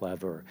 really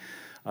clever.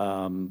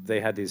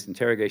 They had these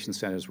interrogation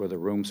centers where the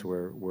rooms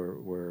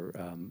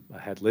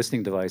had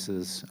listening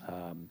devices.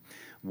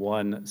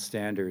 One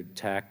standard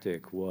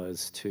tactic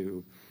was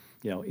to,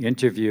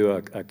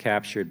 interview a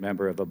captured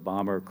member of a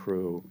bomber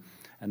crew,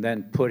 and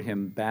then put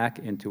him back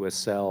into a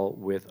cell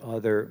with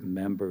other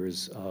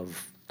members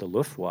of the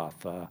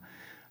Luftwaffe,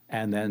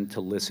 and then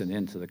to listen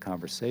into the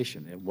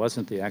conversation. It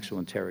wasn't the actual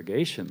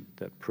interrogation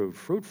that proved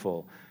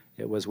fruitful.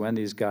 It was when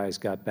these guys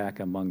got back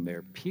among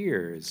their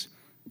peers,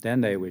 then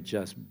they would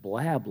just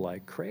blab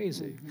like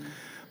crazy. Mm-hmm.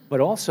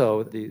 But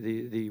also,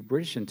 the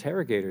British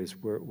interrogators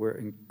were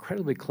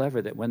incredibly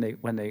clever that when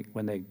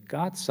they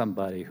got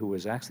somebody who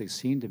was actually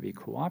seen to be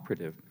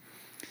cooperative,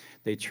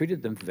 they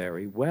treated them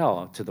very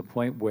well, to the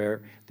point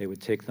where they would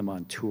take them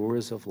on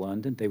tours of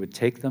London. They would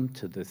take them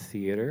to the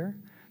theater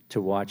to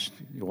watch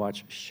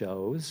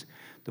shows.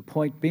 The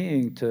point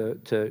being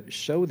to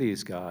show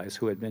these guys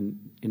who had been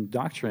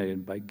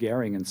indoctrinated by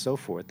Goering and so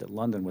forth that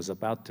London was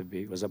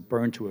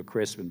burned to a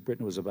crisp and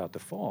Britain was about to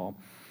fall.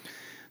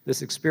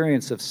 This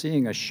experience of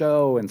seeing a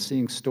show and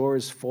seeing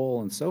stores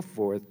full and so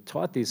forth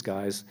taught these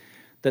guys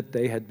that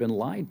they had been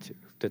lied to,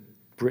 that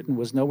Britain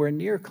was nowhere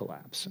near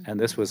collapse, and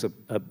this was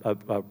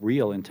a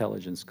real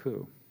intelligence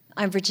coup.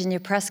 I'm Virginia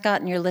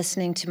Prescott, and you're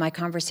listening to my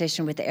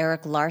conversation with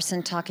Erik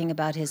Larson talking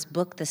about his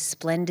book, The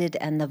Splendid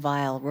and the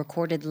Vile,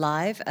 recorded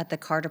live at the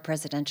Carter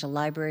Presidential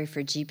Library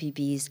for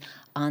GPB's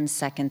On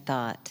Second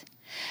Thought.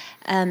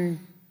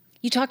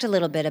 You talked a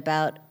little bit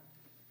about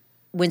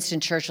Winston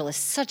Churchill as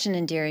such an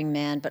endearing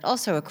man, but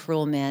also a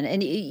cruel man.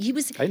 And he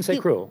was... I didn't say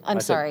cruel. I'm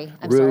sorry.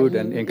 Rude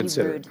and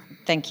inconsiderate. Rude.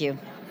 Thank you.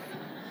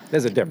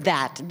 There's a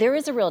difference. There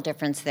is a real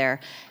difference there.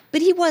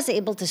 But he was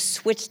able to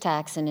switch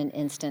tacks in an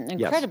instant, an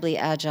incredibly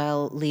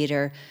agile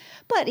leader.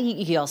 But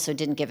he also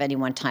didn't give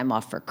anyone time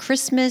off for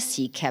Christmas.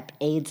 He kept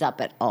aides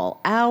up at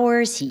all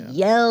hours. He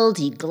yelled,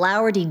 he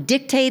glowered, he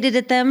dictated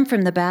at them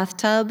from the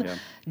bathtub,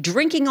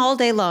 drinking all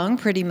day long,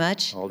 pretty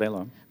much. All day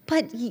long.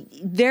 But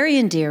very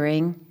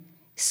endearing,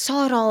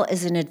 saw it all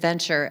as an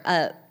adventure.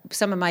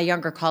 Some of my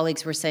younger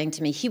colleagues were saying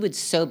to me, he would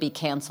so be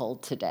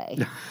canceled today.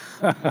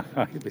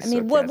 I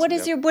mean, what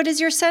is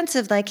your sense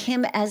of like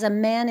him as a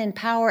man in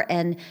power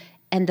and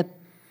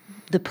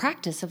the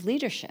practice of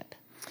leadership?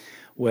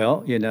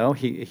 Well,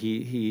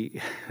 he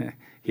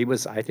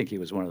was. I think he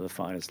was one of the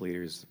finest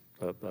leaders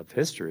of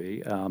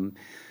history.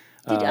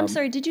 I'm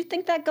sorry. Did you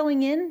think that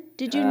going in?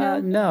 Did you know?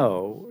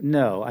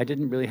 No. I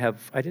didn't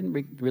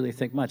really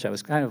think much. I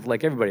was kind of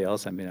like everybody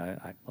else. I mean,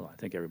 I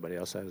think everybody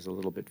else. I was a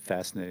little bit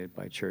fascinated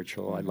by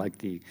Churchill. Mm-hmm.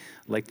 I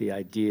liked the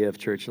idea of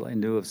Churchill. I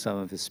knew of some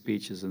of his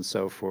speeches and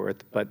so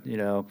forth. But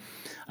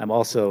I'm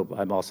also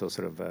sort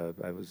of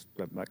I was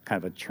kind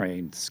of a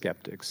trained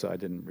skeptic. So I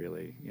didn't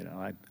really,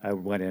 I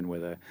went in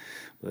with a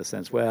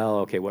sense. Well,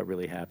 okay, what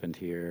really happened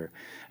here?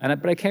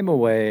 But I came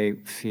away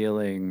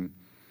feeling.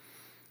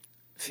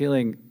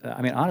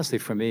 I mean, honestly,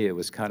 for me, it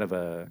was kind of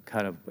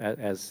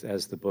as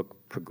the book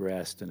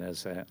progressed, and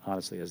as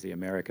the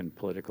American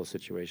political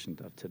situation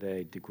of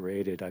today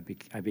degraded,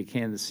 I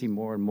began to see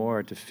more and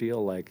more to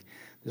feel like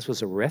this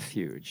was a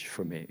refuge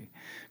for me,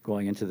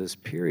 going into this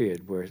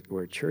period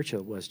where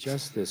Churchill was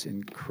just this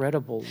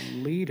incredible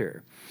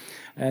leader.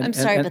 I'm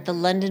sorry, but the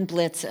London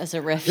Blitz as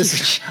a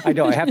refuge. I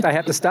know. I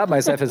have to stop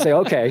myself and say,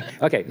 okay.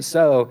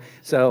 So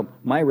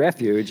my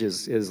refuge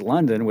is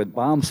London with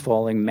bombs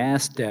falling,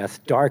 mass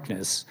death,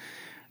 darkness.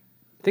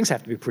 Things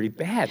have to be pretty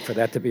bad for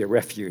that to be a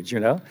refuge,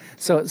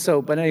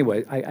 But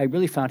anyway, I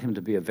really found him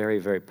to be a very,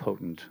 very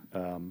potent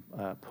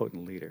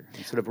leader,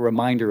 and sort of a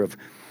reminder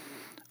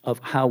of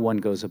how one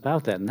goes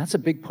about that. And that's a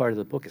big part of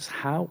the book, is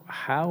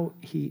how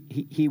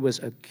he was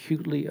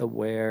acutely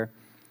aware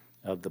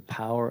of the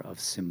power of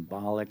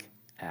symbolic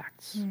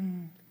acts.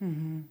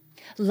 Mm-hmm.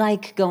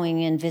 Like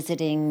going and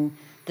visiting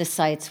the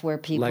sites where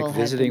people like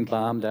visiting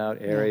bombed out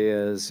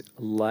areas,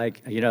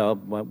 like,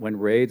 when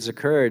raids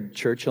occurred,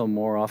 Churchill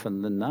more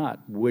often than not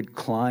would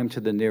climb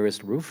to the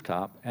nearest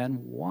rooftop and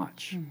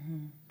watch.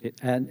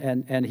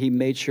 Mm-hmm. And he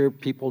made sure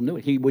people knew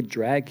it. He would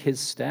drag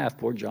his staff,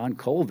 poor John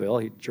Colville,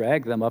 he'd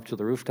drag them up to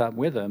the rooftop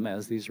with him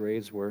as these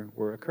raids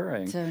were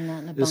occurring. So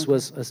not in a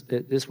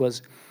bunker. This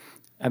was,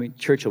 I mean,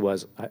 Churchill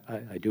was,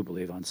 I do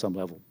believe, on some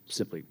level,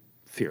 simply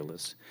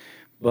fearless.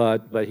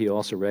 But he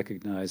also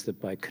recognized that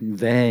by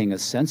conveying a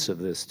sense of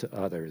this to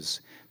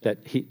others, that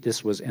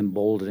this was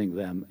emboldening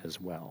them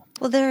as well.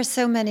 Well, there are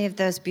so many of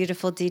those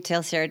beautiful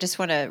details here. I just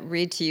want to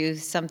read to you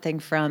something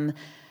from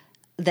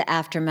the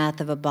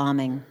aftermath of a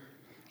bombing.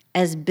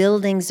 As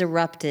buildings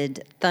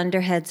erupted,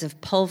 thunderheads of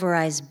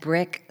pulverized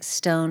brick,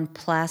 stone,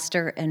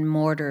 plaster, and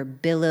mortar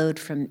billowed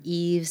from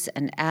eaves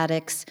and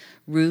attics,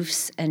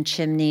 roofs and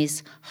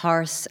chimneys,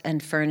 hearths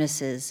and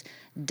furnaces,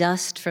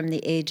 dust from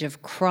the age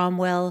of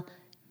Cromwell,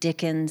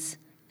 Dickens,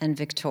 and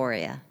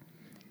Victoria.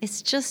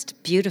 It's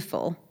just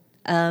beautiful.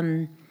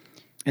 And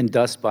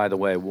dust, by the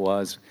way,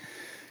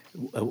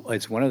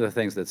 it's one of the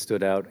things that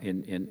stood out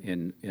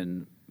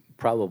in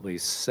probably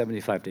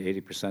 75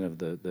 to 80% of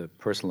the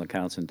personal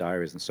accounts and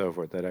diaries and so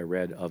forth that I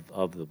read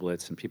of the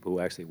Blitz and people who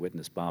actually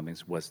witnessed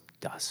bombings was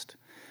dust.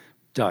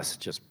 Dust,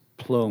 just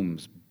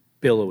plumes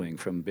billowing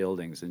from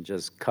buildings and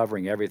just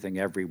covering everything,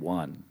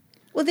 everyone.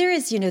 Well, there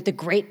is, the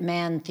great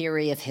man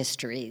theory of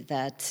history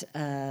that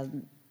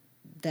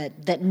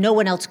no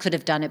one else could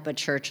have done it but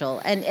Churchill.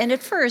 And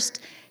at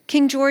first,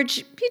 King George,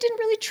 he didn't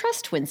really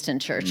trust Winston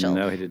Churchill.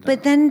 No, he did not.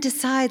 But then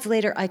decides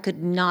later, I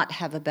could not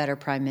have a better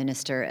prime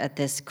minister at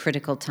this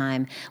critical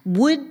time.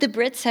 Would the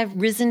Brits have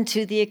risen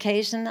to the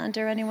occasion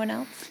under anyone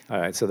else? All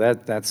right, so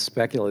that's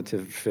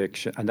speculative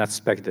fiction, not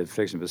speculative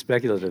fiction, but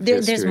speculative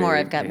history. There's more,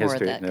 I've got more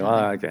of that.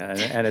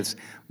 Okay. And it's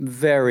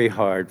very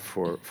hard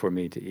for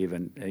me to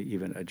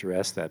even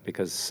address that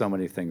because so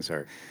many things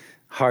are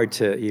hard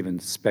to even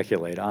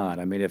speculate on.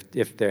 I mean,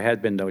 if there had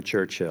been no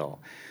Churchill,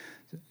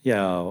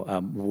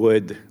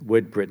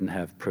 would Britain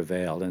have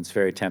prevailed? And it's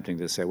very tempting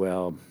to say,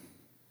 well,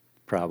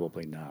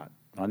 probably not.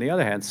 On the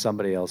other hand,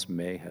 somebody else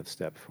may have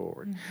stepped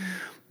forward. Mm-hmm.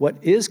 What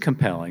is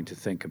compelling to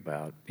think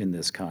about in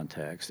this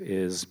context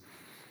is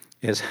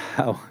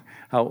how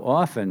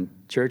often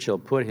Churchill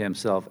put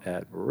himself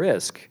at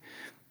risk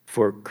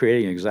for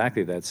creating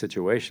exactly that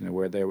situation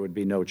where there would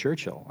be no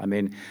Churchill. I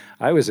mean,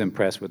 I was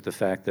impressed with the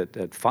fact that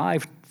at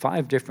five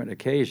different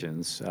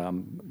occasions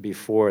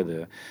before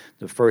the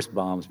first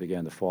bombs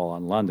began to fall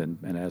on London,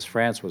 and as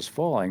France was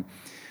falling,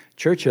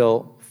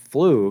 Churchill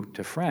flew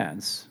to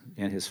France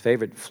in his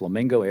favorite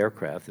Flamingo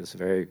aircraft, this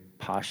very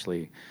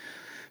poshly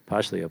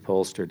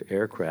upholstered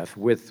aircraft,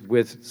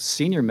 with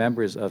senior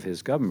members of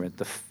his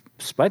government,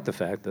 despite the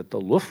fact that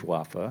the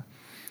Luftwaffe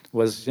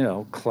was,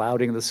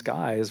 clouding the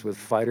skies with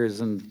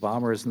fighters and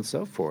bombers and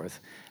so forth.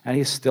 And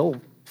he's still,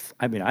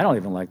 I don't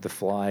even like to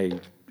fly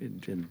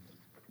in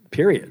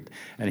period.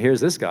 And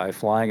here's this guy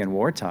flying in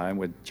wartime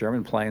with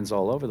German planes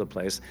all over the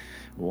place.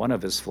 One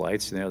of his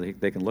flights,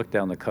 they can look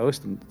down the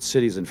coast and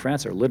cities in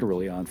France are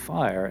literally on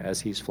fire as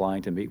he's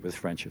flying to meet with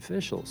French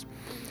officials.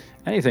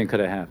 Anything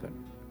could have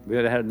happened. We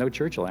would have had no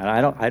Churchill. And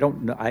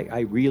I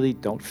really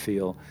don't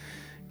feel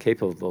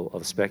capable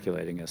of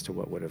speculating as to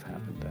what would have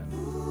happened then.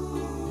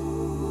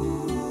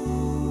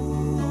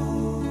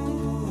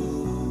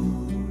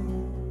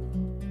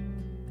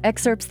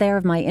 Excerpts there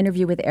of my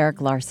interview with Erik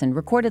Larson,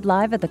 recorded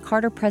live at the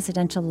Carter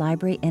Presidential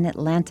Library in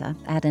Atlanta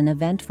at an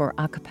event for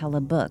A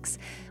Cappella Books.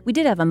 We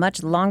did have a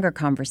much longer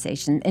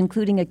conversation,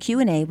 including a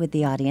Q&A with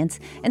the audience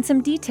and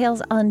some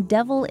details on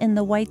Devil in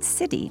the White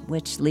City,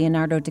 which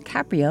Leonardo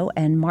DiCaprio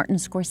and Martin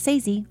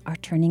Scorsese are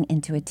turning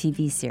into a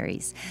TV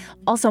series.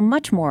 Also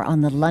much more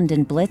on the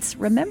London Blitz,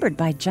 remembered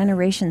by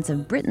generations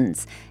of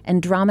Britons,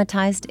 and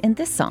dramatized in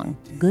this song,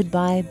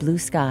 Goodbye Blue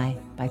Sky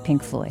by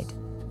Pink Floyd.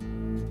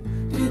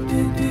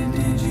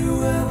 Did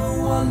you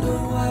ever wonder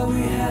why we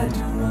had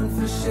to run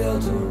for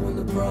shelter when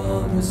the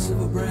promise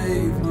of a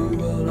brave new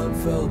world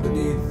unfurled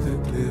beneath the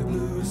clear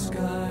blue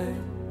sky?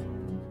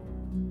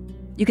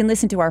 You can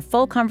listen to our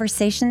full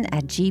conversation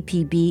at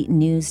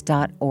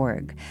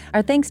gpbnews.org.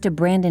 Our thanks to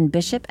Brandon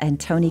Bishop and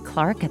Tony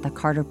Clark at the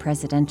Carter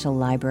Presidential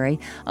Library.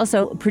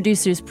 Also,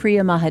 producers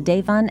Priya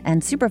Mahadevan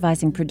and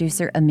supervising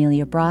producer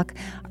Amelia Brock.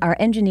 Our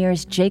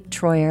engineers Jake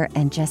Troyer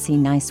and Jesse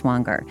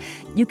Neiswanger.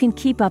 You can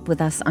keep up with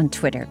us on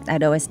Twitter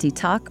at OST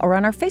Talk or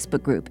on our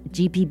Facebook group,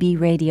 GPB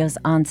Radio's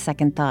On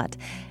Second Thought.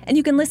 And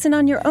you can listen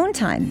on your own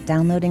time,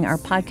 downloading our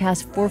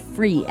podcast for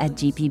free at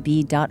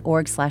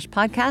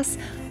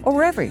gpb.org/podcasts or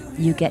wherever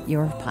you get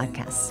your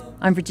podcasts.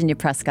 I'm Virginia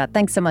Prescott.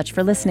 Thanks so much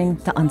for listening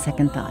to On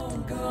Second Thought.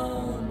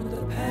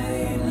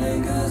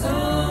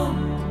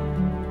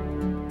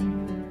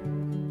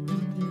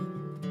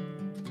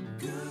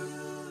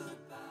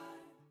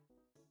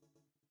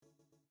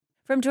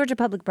 From Georgia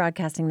Public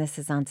Broadcasting, this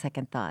is On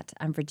Second Thought.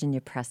 I'm Virginia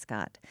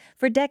Prescott.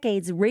 For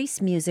decades, race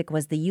music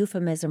was the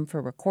euphemism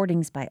for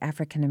recordings by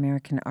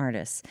African-American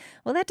artists.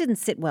 Well, that didn't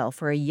sit well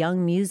for a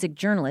young music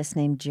journalist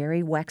named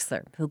Jerry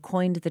Wexler, who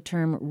coined the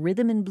term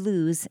rhythm and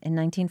blues in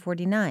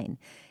 1949.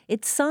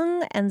 It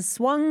sung and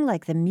swung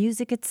like the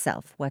music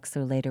itself,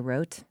 Wexler later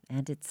wrote,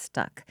 and it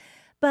stuck.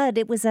 But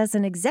it was as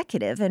an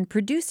executive and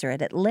producer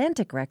at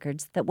Atlantic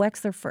Records that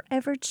Wexler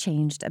forever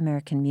changed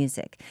American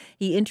music.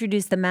 He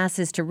introduced the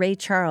masses to Ray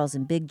Charles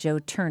and Big Joe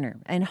Turner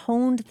and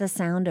honed the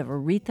sound of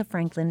Aretha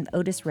Franklin,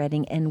 Otis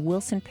Redding, and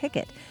Wilson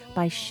Pickett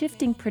by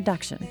shifting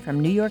production from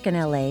New York and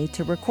L.A.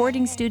 to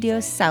recording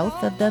studios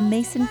south of the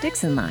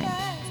Mason-Dixon line.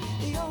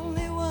 The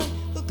only one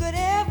who could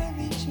ever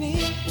reach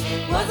me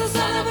was the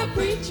son of a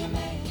preacher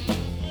man.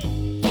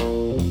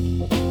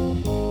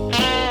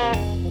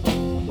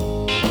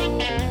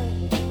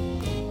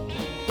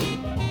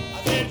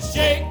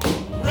 Shake,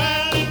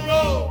 rattle, and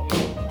roll.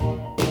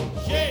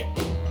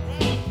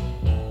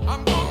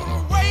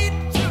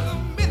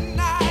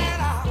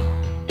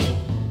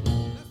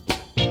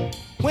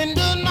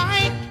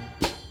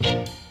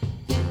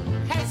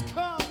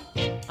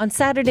 On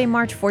Saturday,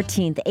 March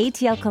 14th,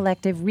 ATL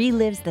Collective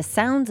relives the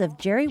sounds of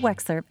Jerry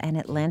Wexler and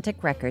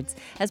Atlantic Records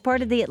as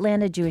part of the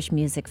Atlanta Jewish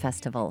Music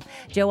Festival.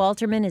 Joe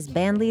Alterman is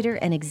bandleader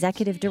and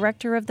executive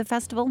director of the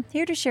festival,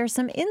 here to share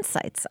some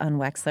insights on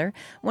Wexler,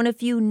 one of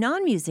few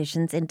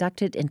non-musicians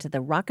inducted into the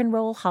Rock and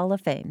Roll Hall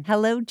of Fame.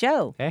 Hello,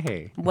 Joe.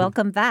 Hey.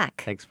 Welcome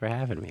back. Thanks for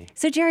having me.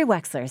 So Jerry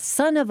Wexler,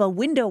 son of a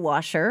window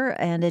washer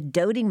and a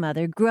doting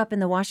mother, grew up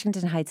in the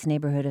Washington Heights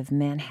neighborhood of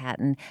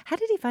Manhattan. How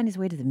did he find his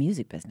way to the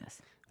music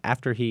business?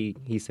 After he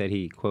said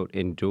he, quote,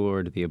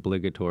 endured the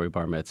obligatory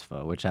bar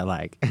mitzvah, which I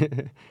like,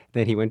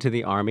 then he went to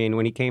the Army, and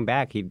when he came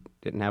back, he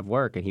didn't have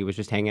work, and he was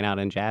just hanging out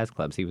in jazz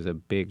clubs. He was a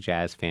big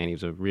jazz fan. He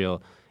was a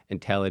real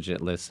intelligent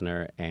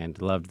listener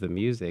and loved the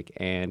music,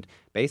 and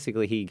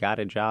basically he got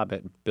a job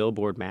at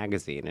Billboard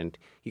magazine, and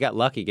he got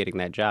lucky getting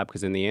that job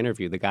because in the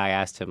interview, the guy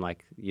asked him,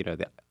 like, you know,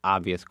 the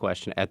obvious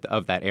question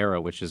of that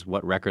era, which is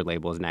what record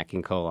label is Nat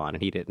King Cole on,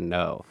 and he didn't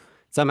know.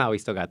 Somehow he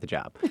still got the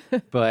job.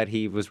 But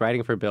he was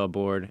writing for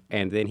Billboard,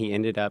 and then he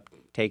ended up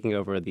taking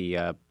over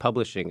the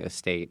publishing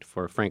estate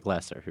for Frank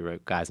Loesser, who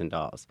wrote Guys and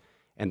Dolls.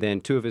 And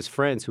then two of his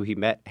friends who he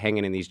met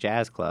hanging in these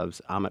jazz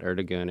clubs, Ahmet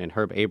Ertegun and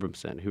Herb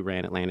Abramson, who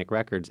ran Atlantic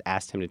Records,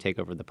 asked him to take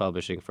over the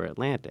publishing for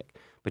Atlantic.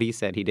 But he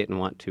said he didn't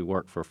want to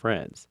work for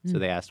friends. So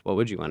they asked, what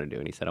would you want to do?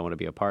 And he said, I want to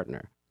be a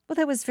partner. Well,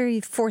 that was very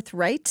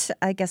forthright,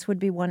 I guess would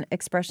be one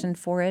expression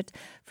for it,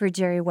 for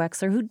Jerry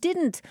Wexler, who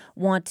didn't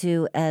want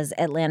to, as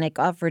Atlantic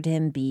offered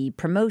him, be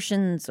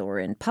promotions or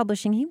in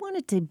publishing. He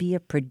wanted to be a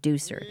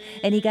producer.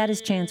 And he got his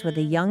chance with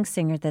a young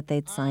singer that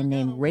they'd signed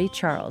named Ray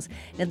Charles.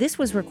 Now, this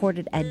was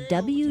recorded at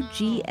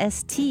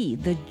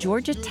WGST, the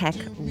Georgia Tech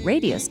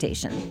radio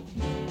station.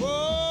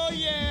 Oh,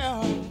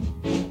 yeah.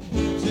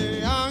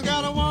 Say, I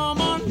got a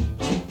woman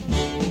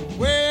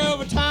way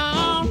over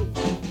town,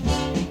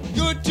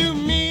 good to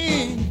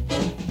me.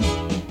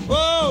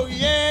 Oh,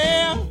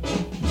 yeah,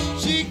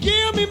 she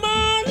give me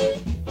money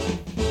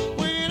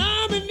when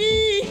I'm in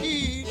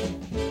need.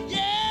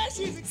 Yeah,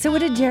 So what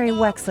did Jerry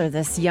Wexler,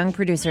 this young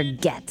producer,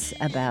 get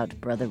about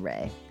Brother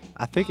Ray?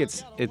 I think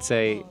it's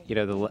a, you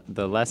know,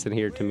 the lesson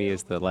here to me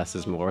is the less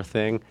is more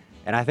thing.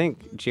 And I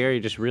think Jerry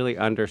just really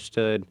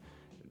understood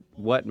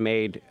what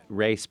made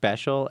Ray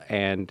special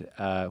and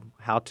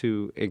how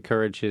to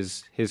encourage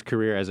his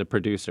career as a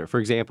producer. For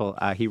example,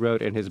 he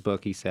wrote in his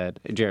book, he said,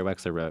 Jerry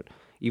Wexler wrote,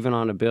 even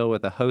on a bill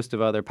with a host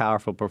of other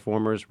powerful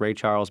performers, Ray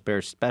Charles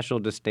bears special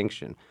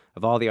distinction.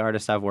 Of all the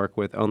artists I've worked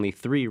with, only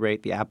 3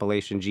 rate the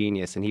appellation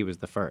genius, and he was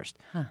the first.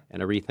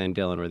 And Aretha and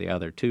Dylan were the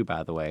other 2,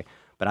 by the way.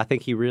 But I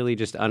think he really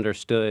just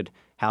understood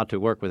how to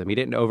work with him. He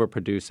didn't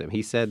overproduce him.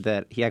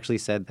 He actually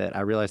said that I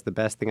realized the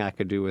best thing I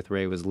could do with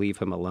Ray was leave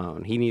him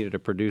alone. He needed a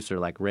producer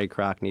like Ray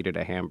Kroc needed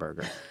a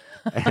hamburger.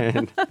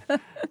 And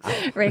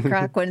Ray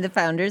Kroc, one of the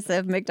founders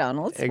of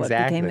McDonald's,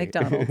 exactly. What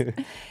became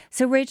McDonald's.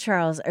 So Ray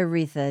Charles,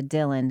 Aretha,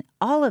 Dylan,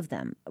 all of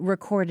them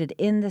recorded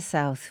in the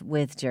South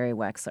with Jerry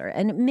Wexler.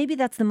 And maybe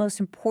that's the most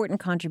important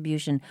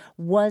contribution,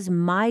 was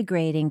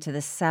migrating to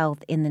the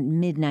South in the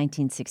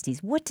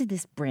mid-1960s. What did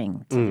this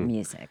bring to the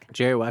music?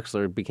 Jerry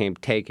Wexler became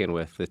taken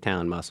with the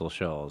town Muscle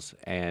Shoals,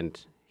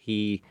 and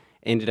he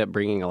ended up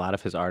bringing a lot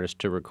of his artists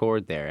to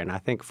record there. And I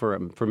think for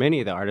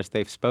many of the artists,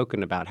 they've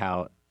spoken about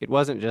how it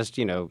wasn't just,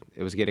 you know,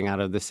 it was getting out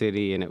of the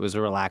city and it was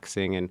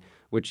relaxing, and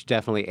which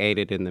definitely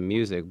aided in the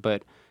music.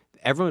 But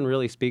everyone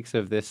really speaks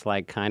of this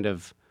like kind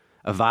of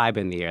a vibe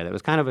in the air that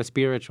was kind of a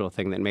spiritual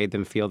thing that made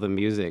them feel the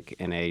music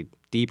in a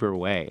deeper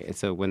way. And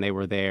so when they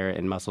were there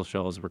in Muscle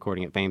Shoals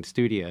recording at Fame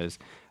Studios,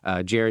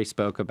 Jerry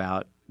spoke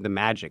about the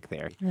magic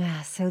there.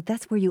 Yeah, so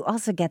that's where you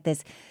also get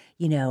this,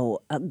 you know,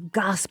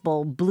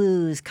 gospel,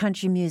 blues,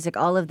 country music,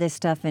 all of this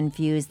stuff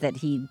infused that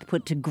he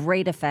put to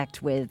great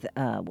effect with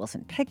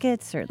Wilson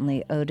Pickett,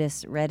 certainly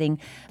Otis Redding.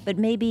 But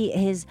maybe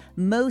his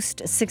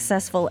most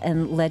successful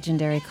and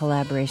legendary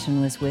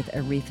collaboration was with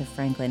Aretha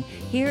Franklin.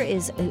 Here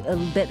is a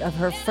bit of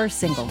her first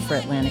single for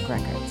Atlantic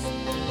Records.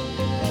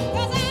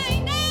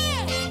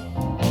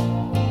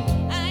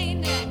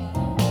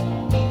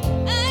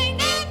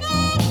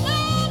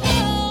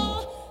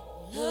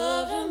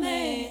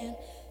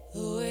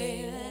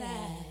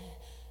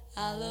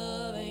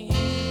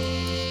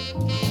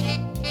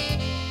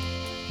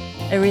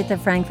 Aretha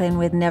Franklin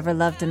with Never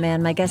Loved a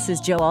Man. My guest is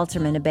Joe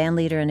Alterman, a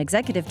bandleader and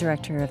executive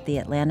director of the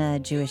Atlanta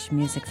Jewish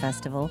Music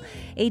Festival.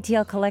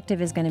 ATL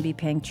Collective is going to be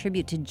paying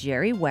tribute to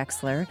Jerry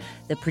Wexler,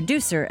 the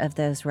producer of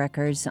those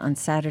records, on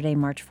Saturday,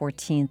 March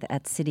 14th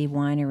at City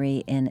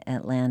Winery in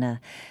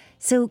Atlanta.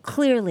 So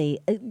clearly,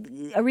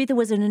 Aretha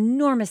was an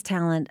enormous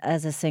talent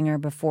as a singer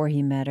before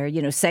he met her.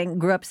 You know,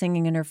 grew up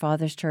singing in her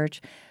father's church.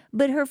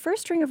 But her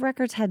first string of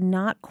records had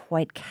not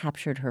quite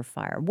captured her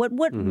fire. What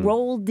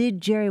role did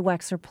Jerry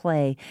Wexler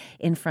play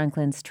in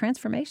Franklin's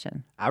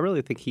transformation? I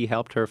really think he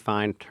helped her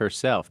find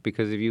herself,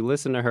 because if you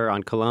listen to her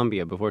on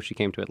Columbia before she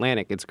came to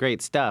Atlantic, it's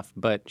great stuff,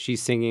 but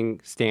she's singing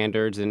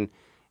standards, and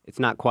it's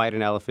not quite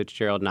an Ella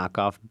Fitzgerald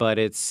knockoff, but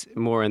it's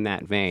more in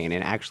that vein.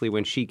 And actually,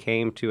 when she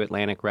came to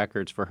Atlantic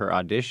Records for her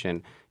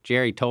audition,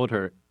 Jerry told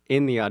her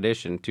in the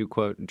audition to,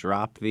 quote,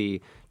 drop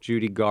the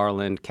Judy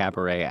Garland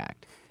cabaret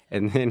act.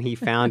 And then he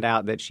found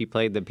out that she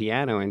played the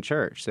piano in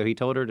church. So he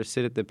told her to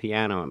sit at the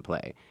piano and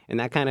play. And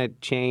that kind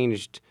of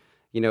changed,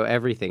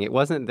 everything. It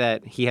wasn't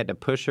that he had to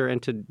push her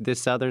into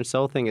this Southern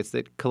soul thing. It's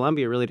that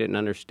Columbia really didn't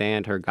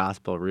understand her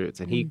gospel roots.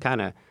 And he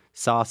kind of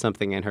saw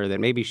something in her that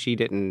maybe she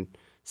didn't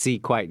see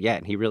quite yet.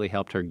 And he really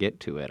helped her get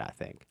to it, I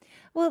think.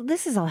 Well,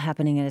 this is all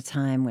happening at a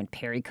time when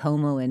Perry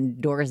Como and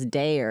Doris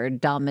Day are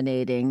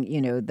dominating,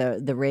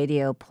 the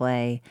radio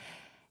play.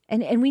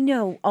 And we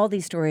know all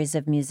these stories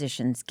of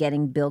musicians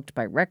getting bilked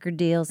by record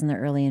deals in the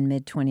early and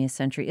mid-20th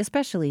century,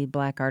 especially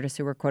black artists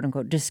who were,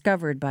 quote-unquote,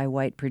 discovered by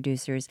white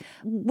producers.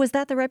 Was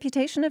that the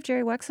reputation of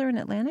Jerry Wexler in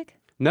Atlantic?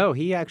 No,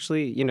 he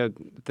actually,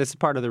 this is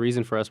part of the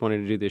reason for us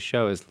wanting to do this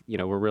show is,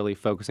 we're really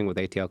focusing with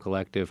ATL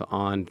Collective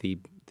on the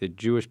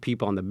Jewish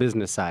people on the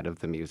business side of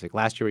the music.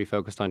 Last year we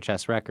focused on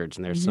Chess Records,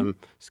 and there's some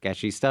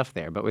sketchy stuff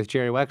there. But with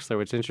Jerry Wexler,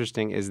 what's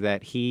interesting is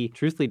that he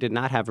truthfully did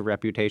not have a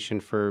reputation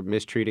for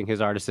mistreating his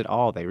artists at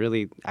all. They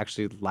really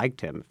actually liked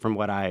him from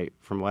what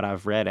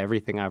I've read,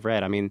 everything I've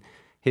read. I mean,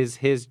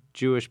 his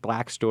Jewish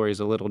black story is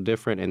a little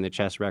different in the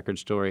Chess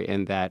Records story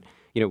in that,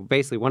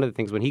 basically one of the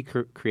things when he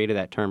created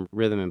that term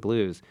rhythm and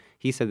blues,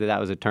 he said that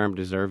was a term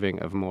deserving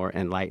of more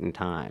enlightened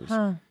times.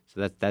 Huh.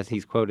 So that's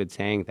he's quoted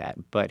saying that.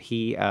 But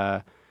he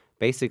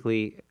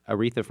basically,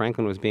 Aretha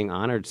Franklin was being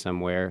honored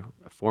somewhere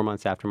 4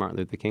 months after Martin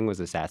Luther King was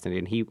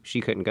assassinated, and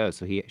she couldn't go,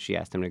 so she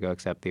asked him to go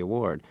accept the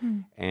award.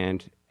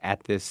 And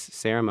at this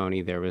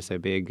ceremony, there was a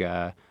big,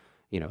 a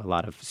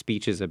lot of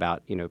speeches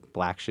about,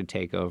 blacks should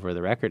take over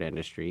the record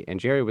industry.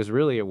 And Jerry was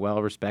really a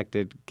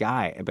well-respected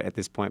guy at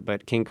this point,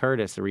 but King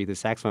Curtis, Aretha's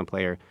saxophone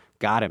player,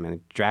 got him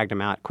and dragged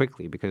him out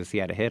quickly because he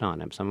had a hit on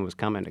him. Someone was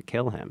coming to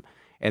kill him.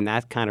 And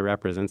that kind of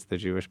represents the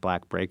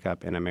Jewish-black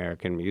breakup in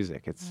American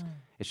music. It's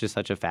just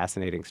such a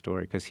fascinating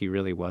story because he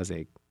really was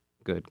a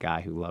good guy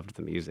who loved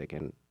the music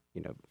and,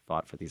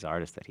 fought for these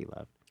artists that he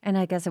loved. And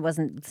I guess it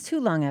wasn't too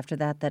long after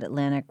that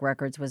Atlantic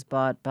Records was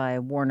bought by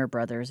Warner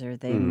Brothers, or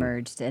they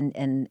merged,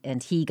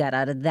 and he got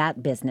out of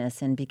that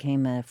business and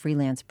became a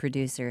freelance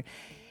producer.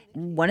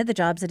 One of the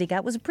jobs that he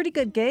got was a pretty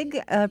good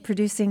gig,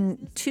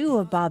 producing two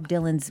of Bob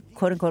Dylan's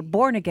quote-unquote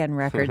born-again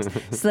records,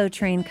 Slow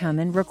Train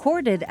Comin',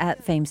 recorded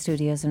at Fame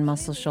Studios in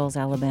Muscle Shoals,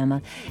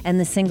 Alabama, and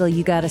the single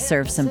You Gotta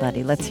Serve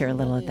Somebody. Let's hear a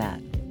little of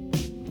that.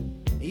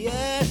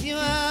 Yes, you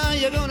are.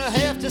 You're gonna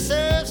have to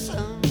serve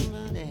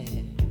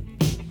somebody.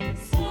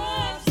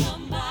 Serve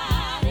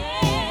somebody.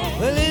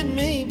 Well, it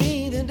may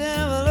be the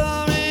devil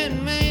or it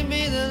may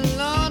be the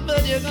Lord,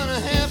 but you're gonna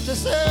have to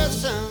serve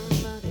somebody.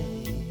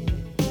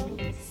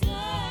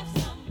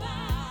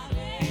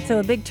 So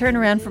a big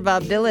turnaround for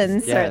Bob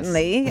Dylan,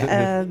 certainly,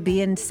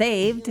 being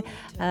saved,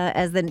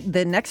 as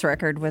the next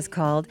record was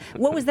called.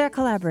 What was that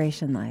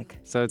collaboration like?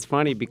 So it's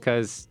funny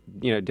because,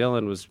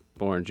 Dylan was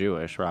born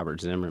Jewish,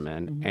 Robert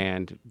Zimmerman,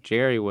 and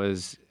Jerry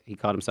he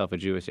called himself a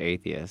Jewish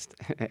atheist.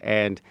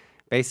 And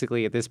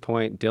basically at this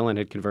point, Dylan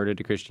had converted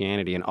to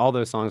Christianity, and all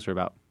those songs were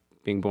about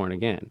being born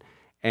again.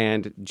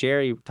 And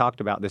Jerry talked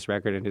about this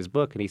record in his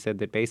book, and he said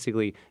that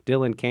basically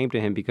Dylan came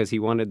to him because he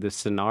wanted the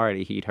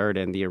sonority he'd heard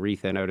in the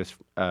Aretha and Otis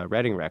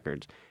Redding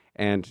records.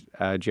 And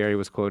Jerry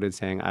was quoted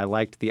saying, "I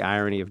liked the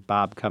irony of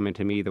Bob coming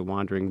to me, the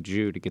wandering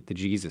Jew, to get the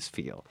Jesus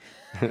feel."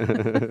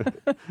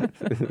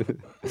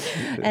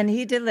 And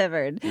he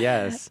delivered.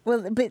 Yes.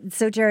 Well,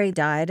 so Jerry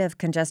died of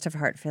congestive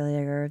heart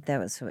failure. That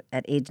was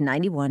at age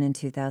 91 in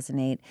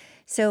 2008.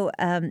 So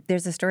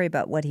there's a story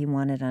about what he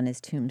wanted on his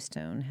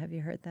tombstone. Have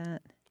you heard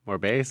that? More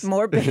bass?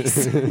 More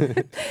bass.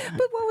 But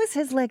what was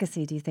his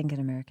legacy, do you think, in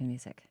American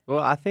music? Well,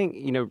 I think,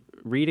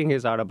 reading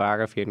his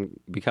autobiography and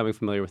becoming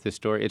familiar with his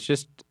story, it's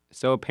just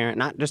so apparent,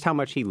 not just how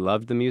much he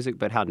loved the music,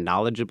 but how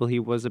knowledgeable he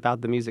was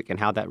about the music and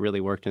how that really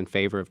worked in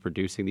favor of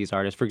producing these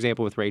artists. For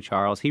example, with Ray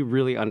Charles, he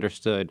really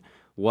understood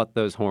what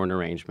those horn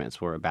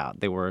arrangements were about.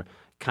 They were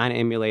kind of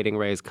emulating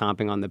Ray's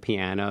comping on the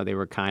piano. They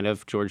were kind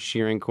of George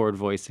Shearing chord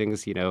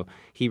voicings.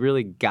 He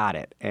really got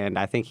it. And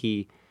I think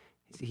he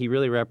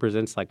really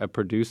represents like a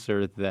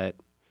producer that,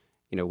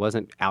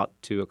 wasn't out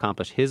to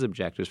accomplish his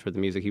objectives for the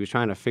music. He was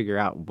trying to figure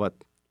out what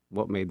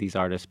made these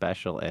artists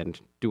special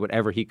and do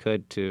whatever he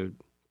could to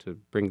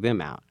bring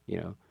them out.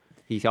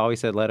 He always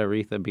said, "Let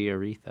Aretha be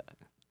Aretha."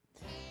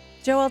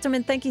 Joe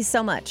Alterman, thank you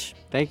so much.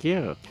 Thank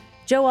you.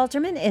 Joe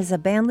Alterman is a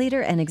band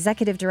leader and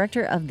executive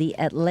director of the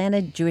Atlanta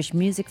Jewish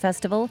Music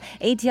Festival.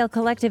 ATL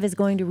Collective is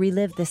going to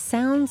relive the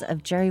sounds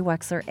of Jerry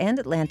Wexler and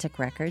Atlantic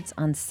Records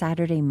on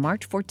Saturday,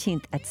 March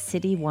 14th at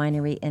City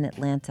Winery in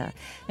Atlanta.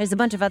 There's a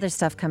bunch of other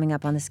stuff coming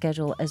up on the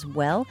schedule as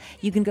well.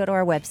 You can go to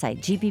our website,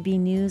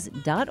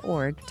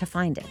 gpbnews.org, to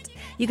find it.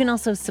 You can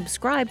also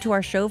subscribe to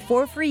our show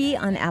for free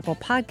on Apple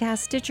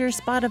Podcasts, Stitcher,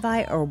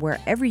 Spotify, or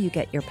wherever you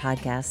get your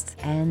podcasts,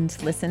 and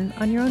listen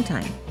on your own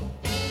time.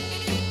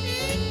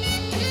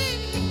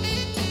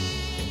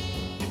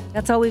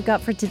 That's all we've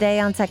got for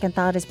today. On Second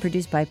Thought is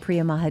produced by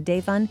Priya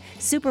Mahadevan.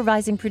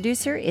 Supervising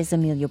producer is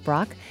Amelia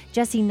Brock.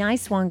 Jesse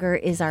Neiswanger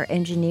is our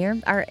engineer.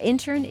 Our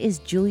intern is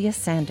Julia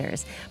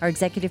Sanders. Our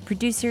executive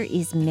producer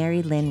is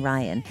Mary Lynn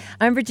Ryan.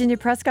 I'm Virginia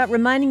Prescott,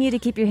 reminding you to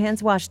keep your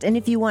hands washed. And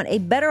if you want a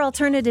better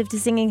alternative to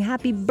singing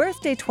happy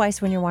birthday twice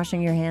when you're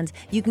washing your hands,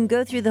 you can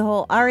go through the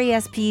whole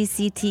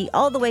RESPECT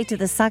all the way to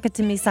the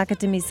Sakatumi,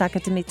 Sakatumi,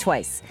 Sakatumi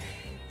twice.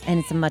 And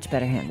it's a much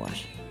better hand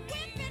wash.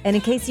 And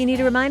in case you need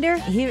a reminder,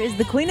 here is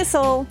the Queen of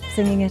Soul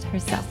singing it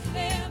herself.